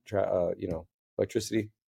 water, electricity.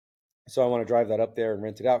 So I want to drive that up there and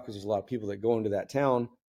rent it out because there's a lot of people that go into that town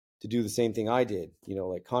to do the same thing I did,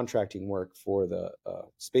 like contracting work for the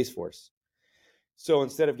Space Force. So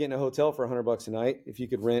instead of getting a hotel for $100 a night, if you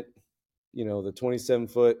could rent, the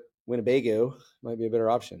 27-foot Winnebago, might be a better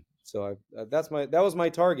option. So that was my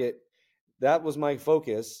target. That was my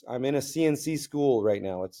focus. I'm in a CNC school right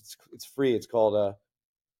now. It's free. It's called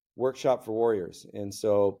Workshop for Warriors. And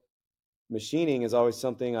so machining is always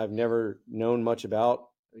something I've never known much about.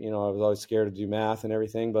 I was always scared to do math and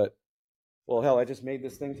everything, but well, hell, I just made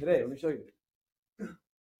this thing today. Let me show you.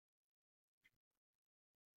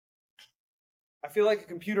 I feel like a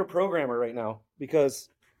computer programmer right now because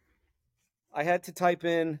I had to type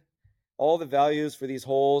in all the values for these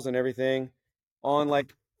holes and everything on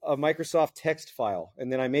like a Microsoft text file.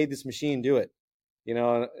 And then I made this machine do it.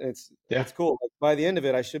 It's cool. Like by the end of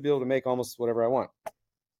it, I should be able to make almost whatever I want.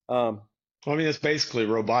 It's basically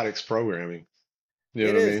robotics programming. You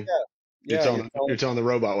know what I mean? Yeah. You're telling the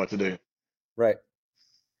robot what to do. Right.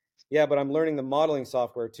 Yeah, but I'm learning the modeling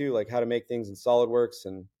software too, like how to make things in SolidWorks.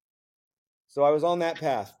 And so I was on that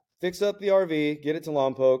path. Fix up the RV, get it to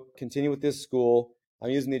Lompoc, continue with this school.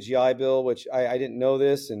 I'm using the GI Bill, which I didn't know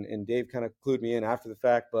this, and Dave kind of clued me in after the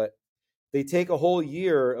fact, but they take a whole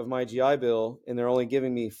year of my GI Bill, and they're only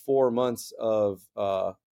giving me 4 months of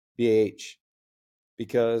BAH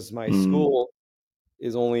because my school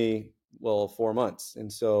is only, 4 months.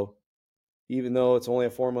 And so even though it's only a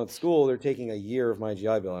 4-month school, they're taking a year of my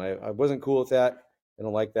GI Bill. I wasn't cool with that. I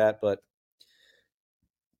don't like that. But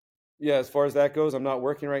yeah, as far as that goes, I'm not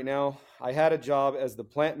working right now. I had a job as the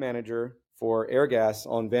plant manager for air gas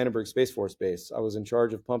on Vandenberg Space Force Base. I was in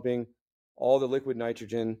charge of pumping all the liquid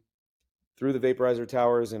nitrogen through the vaporizer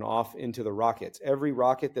towers and off into the rockets. Every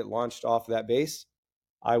rocket that launched off that base,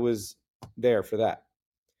 I was there for that.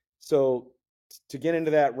 So to get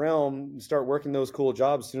into that realm and start working those cool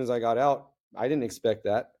jobs as soon as I got out, I didn't expect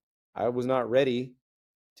that. I was not ready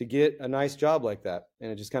to get a nice job like that.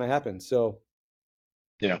 And it just kind of happened. So,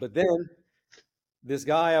 yeah. But then this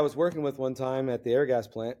guy I was working with one time at the air gas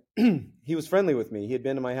plant, he was friendly with me. He had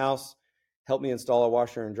been to my house, helped me install a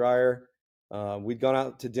washer and dryer. We'd gone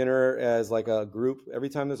out to dinner as like a group. Every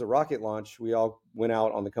time there's a rocket launch, we all went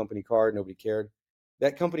out on the company card. Nobody cared.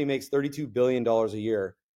 That company makes $32 billion a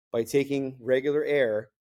year by taking regular air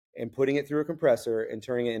and putting it through a compressor and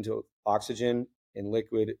turning it into oxygen and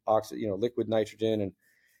liquid nitrogen. And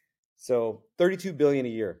so 32 billion a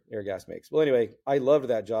year air gas makes. Well, anyway, I loved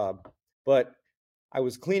that job, but I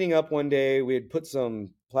was cleaning up one day. We had put some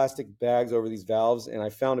plastic bags over these valves and I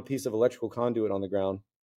found a piece of electrical conduit on the ground,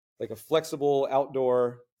 like a flexible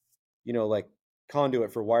outdoor, like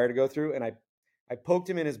conduit for wire to go through. And I poked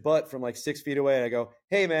him in his butt from like 6 feet away and I go,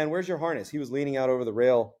 "Hey man, where's your harness?" He was leaning out over the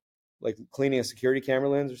rail, like cleaning a security camera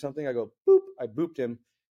lens or something. I go, boop. I booped him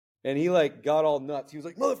and he like got all nuts. He was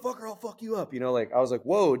like, "Motherfucker, I'll fuck you up." Like I was like,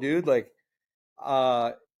 "Whoa, dude." Like,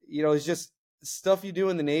 it's just stuff you do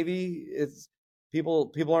in the Navy. It's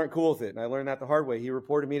people aren't cool with it. And I learned that the hard way. He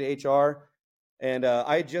reported me to HR and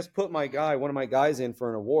I had just put one of my guys in for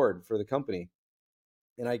an award for the company.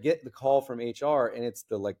 And I get the call from HR and it's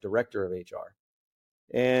the like director of HR.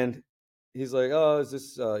 And he's like, "Oh, is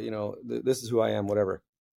this, this is who I am, whatever."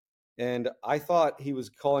 And I thought he was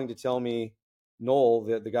calling to tell me Noel,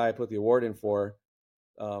 the guy I put the award in for,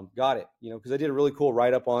 got it, because I did a really cool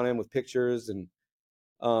write-up on him with pictures and,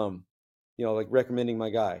 like recommending my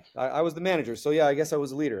guy. I was the manager. So yeah, I guess I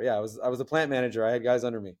was a leader. Yeah, I was the plant manager. I had guys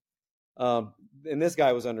under me. And this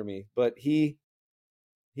guy was under me, but he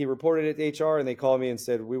reported it to HR and they called me and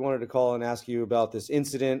said, "We wanted to call and ask you about this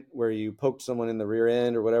incident where you poked someone in the rear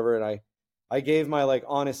end or whatever." And I gave my like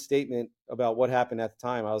honest statement about what happened at the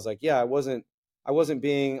time. I was like, "Yeah, I wasn't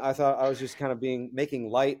I thought I was just kind of making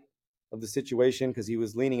light of the situation because he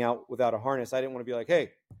was leaning out without a harness. I didn't want to be like,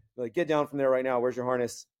 hey, like, get down from there right now. Where's your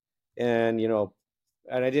harness? And,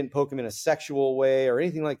 and I didn't poke him in a sexual way or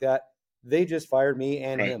anything like that. They just fired me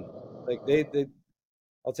and Right. him. Like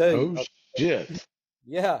I'll tell you. Oh shit.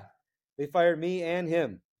 Yeah, they fired me and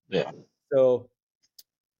him. Yeah. So,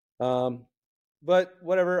 but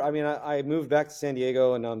whatever. I mean, I moved back to San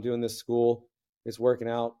Diego and now I'm doing this school. It's working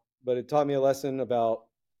out, but it taught me a lesson about,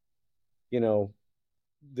 the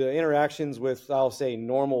interactions with, I'll say,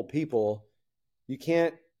 normal people. You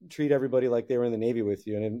can't treat everybody like they were in the Navy with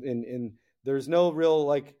you. And there's no real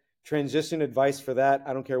like transition advice for that.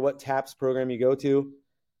 I don't care what TAPS program you go to.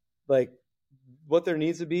 Like, what there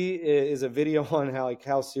needs to be is a video on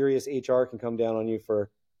how serious HR can come down on you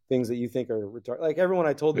for things that you think are retarded. Like, everyone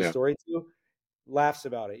I told the story to laughs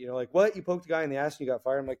about it. Like, what? You poked a guy in the ass and you got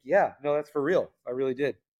fired? I'm like, yeah, no, that's for real. I really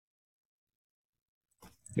did.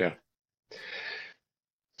 Yeah.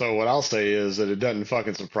 So what I'll say is that it doesn't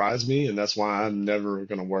fucking surprise me, and that's why I'm never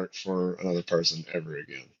gonna work for another person ever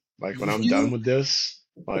again. Like, when I'm done with this,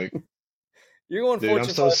 like, You're going dude, Fortune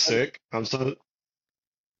I'm so 500. sick.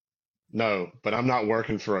 No, but I'm not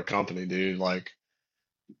working for a company, dude. Like,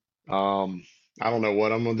 I don't know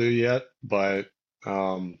what I'm gonna do yet, but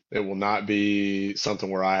it will not be something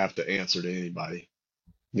where I have to answer to anybody.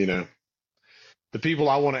 You know, the people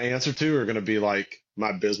I want to answer to are gonna be like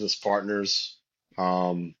my business partners,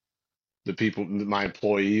 the people, my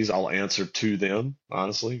employees. I'll answer to them,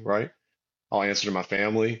 honestly, right? I'll answer to my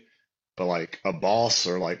family, but like a boss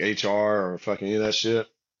or like HR or fucking any of that shit,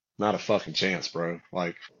 not a fucking chance, bro.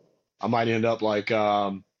 Like, I might end up like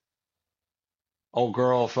old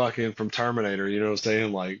girl fucking from Terminator, you know what I'm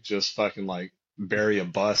saying? Like, just fucking like bury a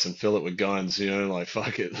bus and fill it with guns, like,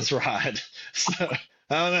 fuck it, let's ride. So,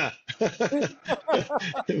 I don't know.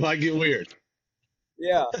 It might get weird,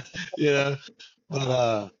 Yeah. you know.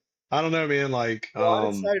 But I don't know, man. Like, Well,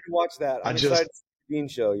 I'm excited to watch that. I I'm excited just, to see the Bean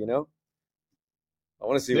Show, I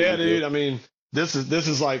want to see what yeah, you do. dude. I mean, this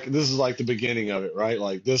is like the beginning of it, right?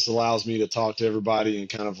 Like, this allows me to talk to everybody and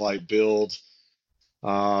kind of like build,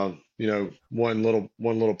 one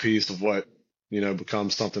little piece of what,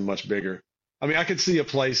 becomes something much bigger. I mean, I could see a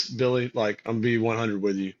place, Billy, like, I'm gonna be 100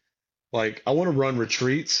 with you. Like, I want to run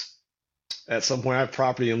retreats at some point. I have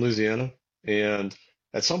property in Louisiana, and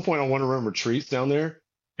at some point I want to run retreats down there.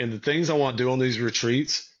 And the things I want to do on these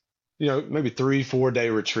retreats, maybe 3, 4 day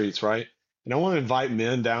retreats, right? And I want to invite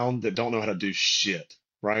men down that don't know how to do shit,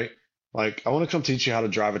 right? Like, I want to come teach you how to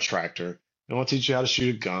drive a tractor. I want to teach you how to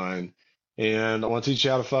shoot a gun, and I want to teach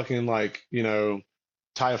you how to fucking, like,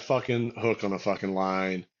 tie a fucking hook on a fucking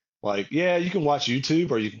line. Like, yeah, you can watch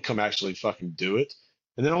YouTube or you can come actually fucking do it.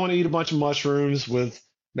 And then I want to eat a bunch of mushrooms with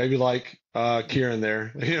maybe like Kieran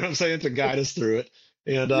there, you know what I'm saying, to guide us through it.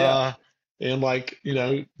 And Yeah. and like,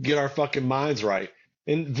 get our fucking minds right.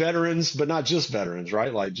 And veterans, but not just veterans,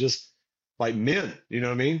 right? Like, just like men, you know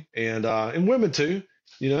what I mean? And women too,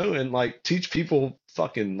 and like teach people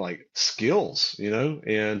fucking like skills,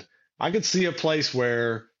 and I could see a place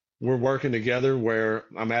where we're working together where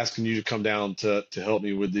I'm asking you to come down to help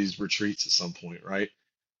me with these retreats at some point, right?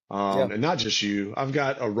 Yeah. And not just you. I've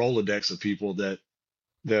got a Rolodex of people that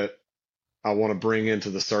I want to bring into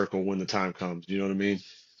the circle when the time comes. You know what I mean?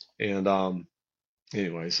 And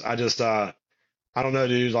anyways, I don't know,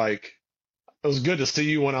 dude. Like, it was good to see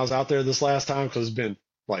you when I was out there this last time because it's been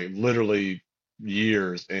like literally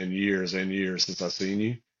years and years and years since I've seen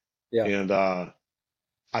you. Yeah. And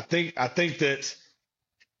I think that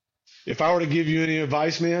if I were to give you any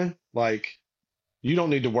advice, man, like, you don't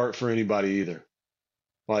need to work for anybody either.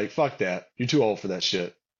 Like, fuck that. You're too old for that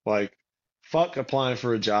shit. Like, fuck applying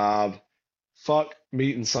for a job. Fuck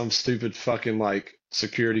meeting some stupid fucking like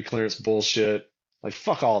security clearance bullshit. Like,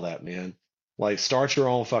 fuck all that, man. Like, start your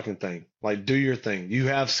own fucking thing. Like, do your thing. You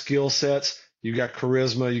have skill sets. You got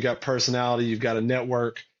charisma. You got personality. You've got a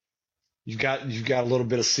network. You've got a little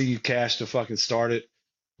bit of seed cash to fucking start it.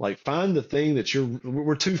 Like, find the thing that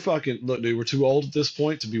we're too fucking, look, dude, we're too old at this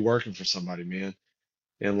point to be working for somebody, man.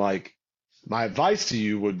 And like, my advice to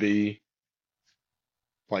you would be,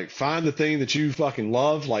 like, find the thing that you fucking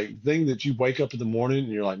love, like, the thing that you wake up in the morning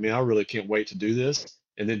and you're like, man, I really can't wait to do this.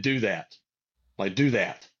 And then do that. Like, do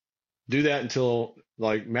that. Do that until,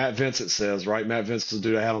 like Matt Vincent says, right? Matt Vincent's the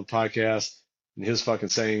dude I had on the podcast, and his fucking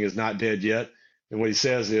saying is not dead yet. And what he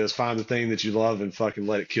says is, find the thing that you love and fucking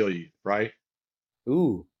let it kill you, right?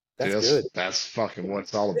 Ooh, that's See, good. that's fucking what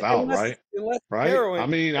it's all about, right? Unless Right? heroin. I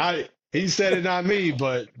mean, he said it, not me,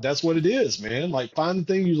 but that's what it is, man. Like, find the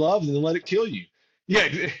thing you love and then let it kill you. Yeah,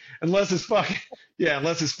 unless it's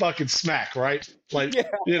fucking smack, right? Like,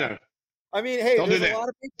 Yeah. I mean, hey, Don't do there's a that. lot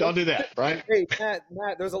of people. Don't do that, right? Hey,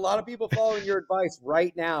 Matt, there's a lot of people following your advice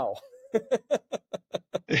right now.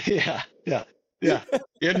 Yeah, yeah, yeah.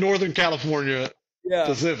 In Northern California Yeah.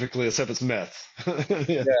 specifically, except it's meth.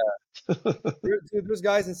 Yeah, Dude, there's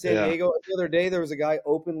guys in San yeah. Diego. The other day, there was a guy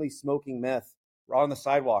openly smoking meth on the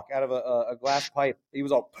sidewalk out of a glass pipe. He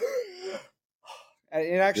was all, and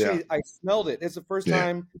Yeah. actually, I smelled it. It's the first Yeah.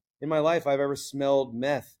 time in my life I've ever smelled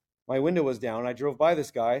meth. My window was down. I drove by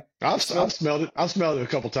this guy. I smelled, I've smelled it. I've smelled it a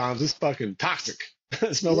couple times. It's fucking toxic.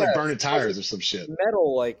 It smells yeah, like it burning smells tires like or some shit.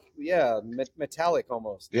 metal, like, yeah, metallic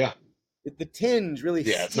almost. Yeah. The tinge really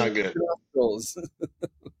Yeah, it's not stings good. your nostrils.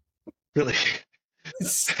 Really.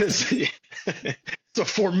 It's a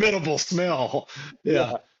formidable smell.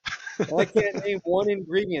 Yeah. Yeah. I can't name one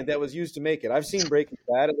ingredient that was used to make it. I've seen Breaking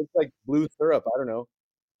Bad. It looks like blue syrup. I don't know.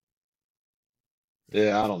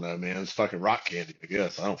 Yeah, I don't know, man. It's fucking rock candy, I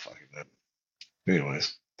guess. I don't fucking know.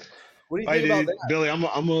 Anyways. What do you Hey, think about dude, that? Billy,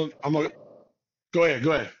 I'm a, go ahead,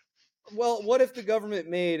 go ahead. Well, what if the government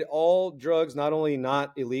made all drugs not only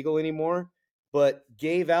not illegal anymore, but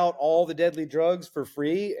gave out all the deadly drugs for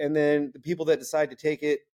free, and then the people that decide to take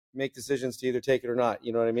it make decisions to either take it or not?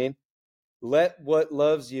 You know what I mean? Let what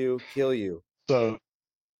loves you kill you. So,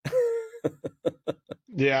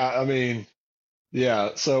 yeah, I mean, yeah.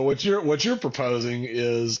 So what you're proposing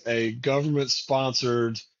is a government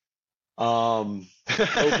sponsored um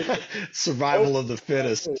Open, survival open of the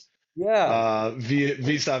fittest market. Yeah.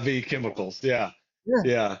 vis-a-vis chemicals. Yeah. Yeah.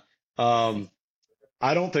 Yeah. Um,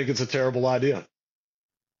 I don't think it's a terrible idea.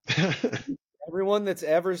 Everyone that's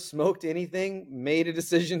ever smoked anything made a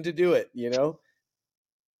decision to do it, you know?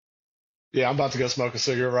 Yeah, I'm about to go smoke a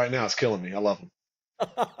cigarette right now. It's killing me. I love them.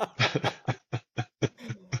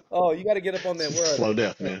 Oh, you got to get up on that word. Slow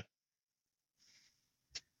death, man.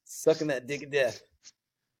 Sucking that dick of death.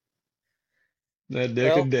 That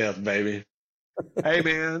dick Well, of death, baby. Hey,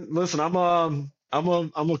 man, listen, I'm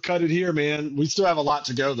gonna cut it here, man. We still have a lot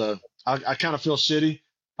to go though. I kind of feel shitty.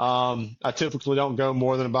 I typically don't go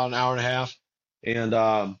more than about an hour and a half, and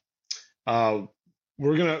uh,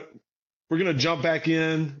 we're gonna we're gonna jump back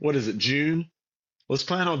in. What is it, June? Let's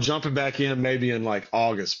plan on jumping back in maybe in like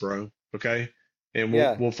August, bro. Okay, and we'll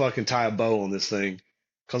yeah. we'll fucking tie a bow on this thing,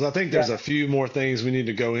 because I think Yeah. there's a few more things we need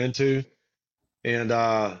to go into, and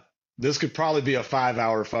this could probably be a 5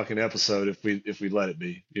 hour fucking episode if we let it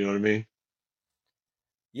be. You know what I mean?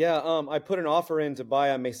 Yeah, I put an offer in to buy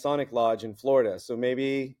a Masonic lodge in Florida, so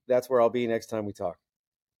maybe that's where I'll be next time we talk.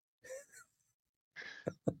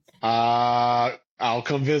 I'll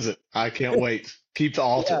come visit. I can't wait. Keep the Yeah.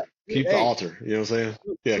 altar. Keep the Hey, altar. You know what I'm saying?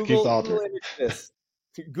 Yeah, keep the Google altar. image this.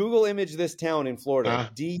 Google image this town in Florida. Uh,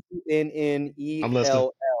 I'm listening.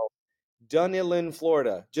 Dunnellel. Dunedin,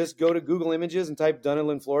 Florida. Just go to Google Images and type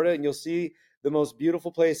Dunedin, Florida, and you'll see the most beautiful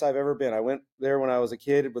place I've ever been. I went there when I was a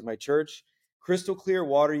kid with my church. Crystal clear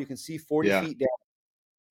water. You can see 40 Yeah. feet down.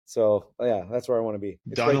 So, yeah, that's where I want to be.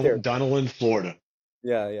 It's right there. Donelin, Florida.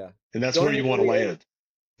 Yeah, yeah. And that's Don't where you even want to really- land.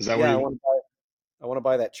 Is that Yeah, where I you want to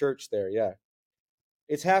buy that church there. Yeah.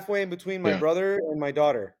 It's halfway in between my Yeah. brother and my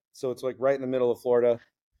daughter. So it's like right in the middle of Florida.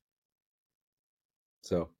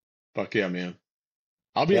 So, fuck yeah, man.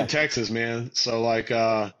 I'll be yeah. in Texas, man. So like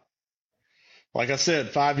I said,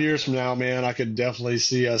 5 years from now, man, I could definitely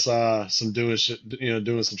see us some doing shit,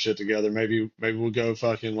 doing some shit together. Maybe we'll go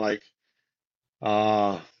fucking like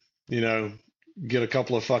uh you know, get a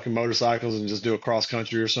couple of fucking motorcycles and just do a cross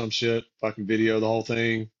country or some shit. Fucking video the whole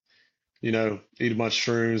thing. Eat a bunch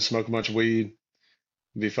of shrooms, smoke a bunch of weed.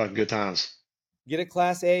 It'd be fucking good times. Get a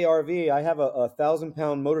Class A RV. I have a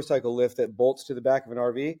 1,000-pound motorcycle lift that bolts to the back of an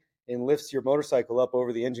RV and lifts your motorcycle up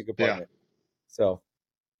over the engine Yeah, compartment. So,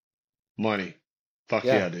 money. Fuck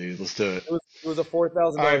yeah, yeah, dude. Let's do it. it was a All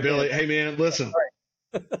 $4,000 right, van. Billy. Hey, man, listen.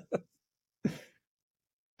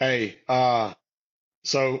 Hey,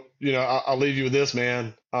 so I'll leave you with this,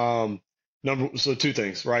 man. So two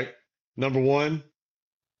things, right? Number one,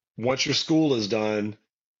 once your school is done,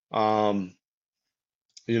 um,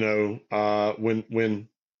 when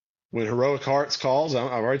Heroic Hearts calls,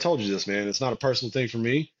 I've already told you this, man. It's not a personal thing for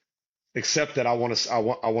me, except that I want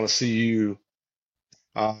to see you.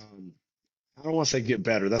 Um, I don't want to say get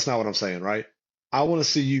better. That's not what I'm saying, right? I want to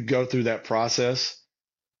see you go through that process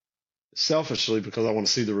selfishly because I want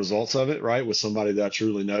to see the results of it, right? With somebody that I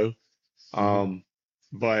truly know. Um,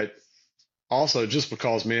 but also just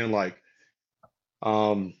because, man, like,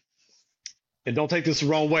 um, and don't take this the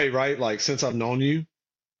wrong way, right? Like, since I've known you,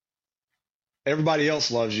 everybody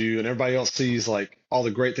else loves you and everybody else sees like all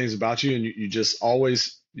the great things about you, and you just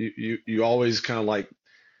always you always kind of like,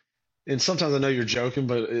 and sometimes I know you're joking,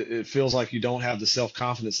 but it feels like you don't have the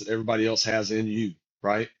self-confidence that everybody else has in you,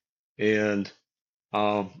 right? And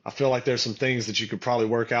I feel like there's some things that you could probably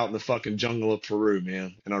work out in the fucking jungle of Peru,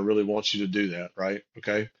 man. And I really want you to do that, right?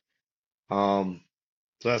 Okay. Um,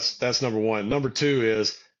 so that's number one. Number two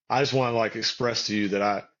is I just want to like express to you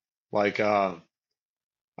that like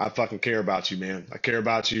I fucking care about you, man. I care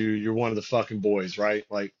about you. You're one of the fucking boys, right?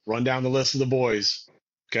 Like run down the list of the boys.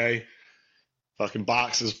 Okay. Fucking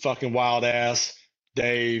Box is fucking wild ass.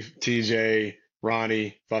 Dave, TJ,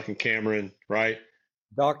 Ronnie, fucking Cameron, right?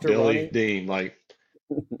 Dr. Billy, Ronnie. Dean, like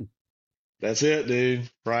that's it, dude,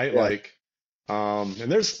 right? Yeah. Like,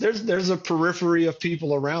 and there's a periphery of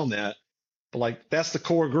people around that, but like that's the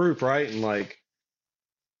core group, right? And like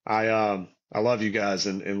I love you guys,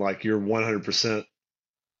 and like you're 100%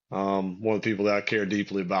 one of the people that I care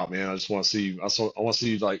deeply about, man. I just want to see you. I want to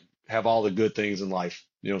see you like have all the good things in life.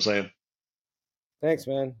 You know what I'm saying? Thanks,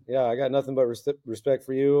 man. Yeah, I got nothing but respect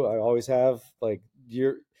for you. I always have. Like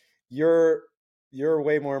you're you're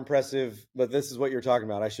way more impressive, but this is what you're talking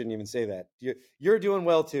about. I shouldn't even say that. You're doing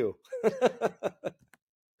well too.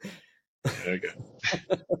 Okay.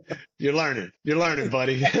 You're learning,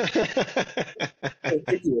 buddy.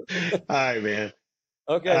 Thank you. All right, man.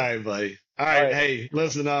 All Okay. right, buddy. All All right. right. Hey,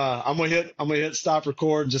 listen, I'm gonna hit stop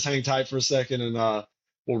record. Just hang tight for a second and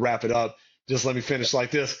we'll wrap it up. Just let me finish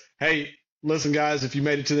like this. Hey, listen, guys, if you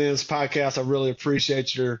made it to the end of this podcast, I really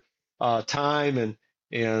appreciate your time and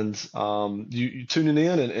you tuning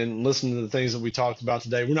in and listening to the things that we talked about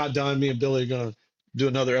today. We're not done. Me and Billy are gonna do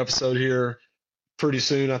another episode here pretty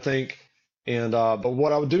soon, I think. And but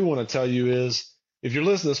what I do want to tell you is if you're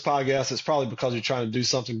listening to this podcast, it's probably because you're trying to do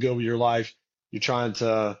something good with your life. You're trying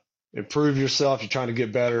to improve yourself. You're trying to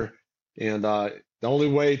get better. And the only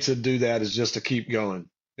way to do that is just to keep going.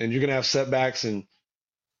 And you're going to have setbacks and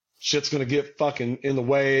shit's going to get fucking in the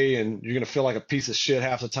way and you're going to feel like a piece of shit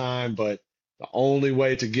half the time. But the only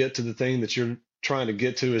way to get to the thing that you're trying to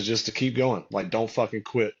get to is just to keep going. Like, don't fucking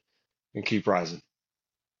quit and keep rising.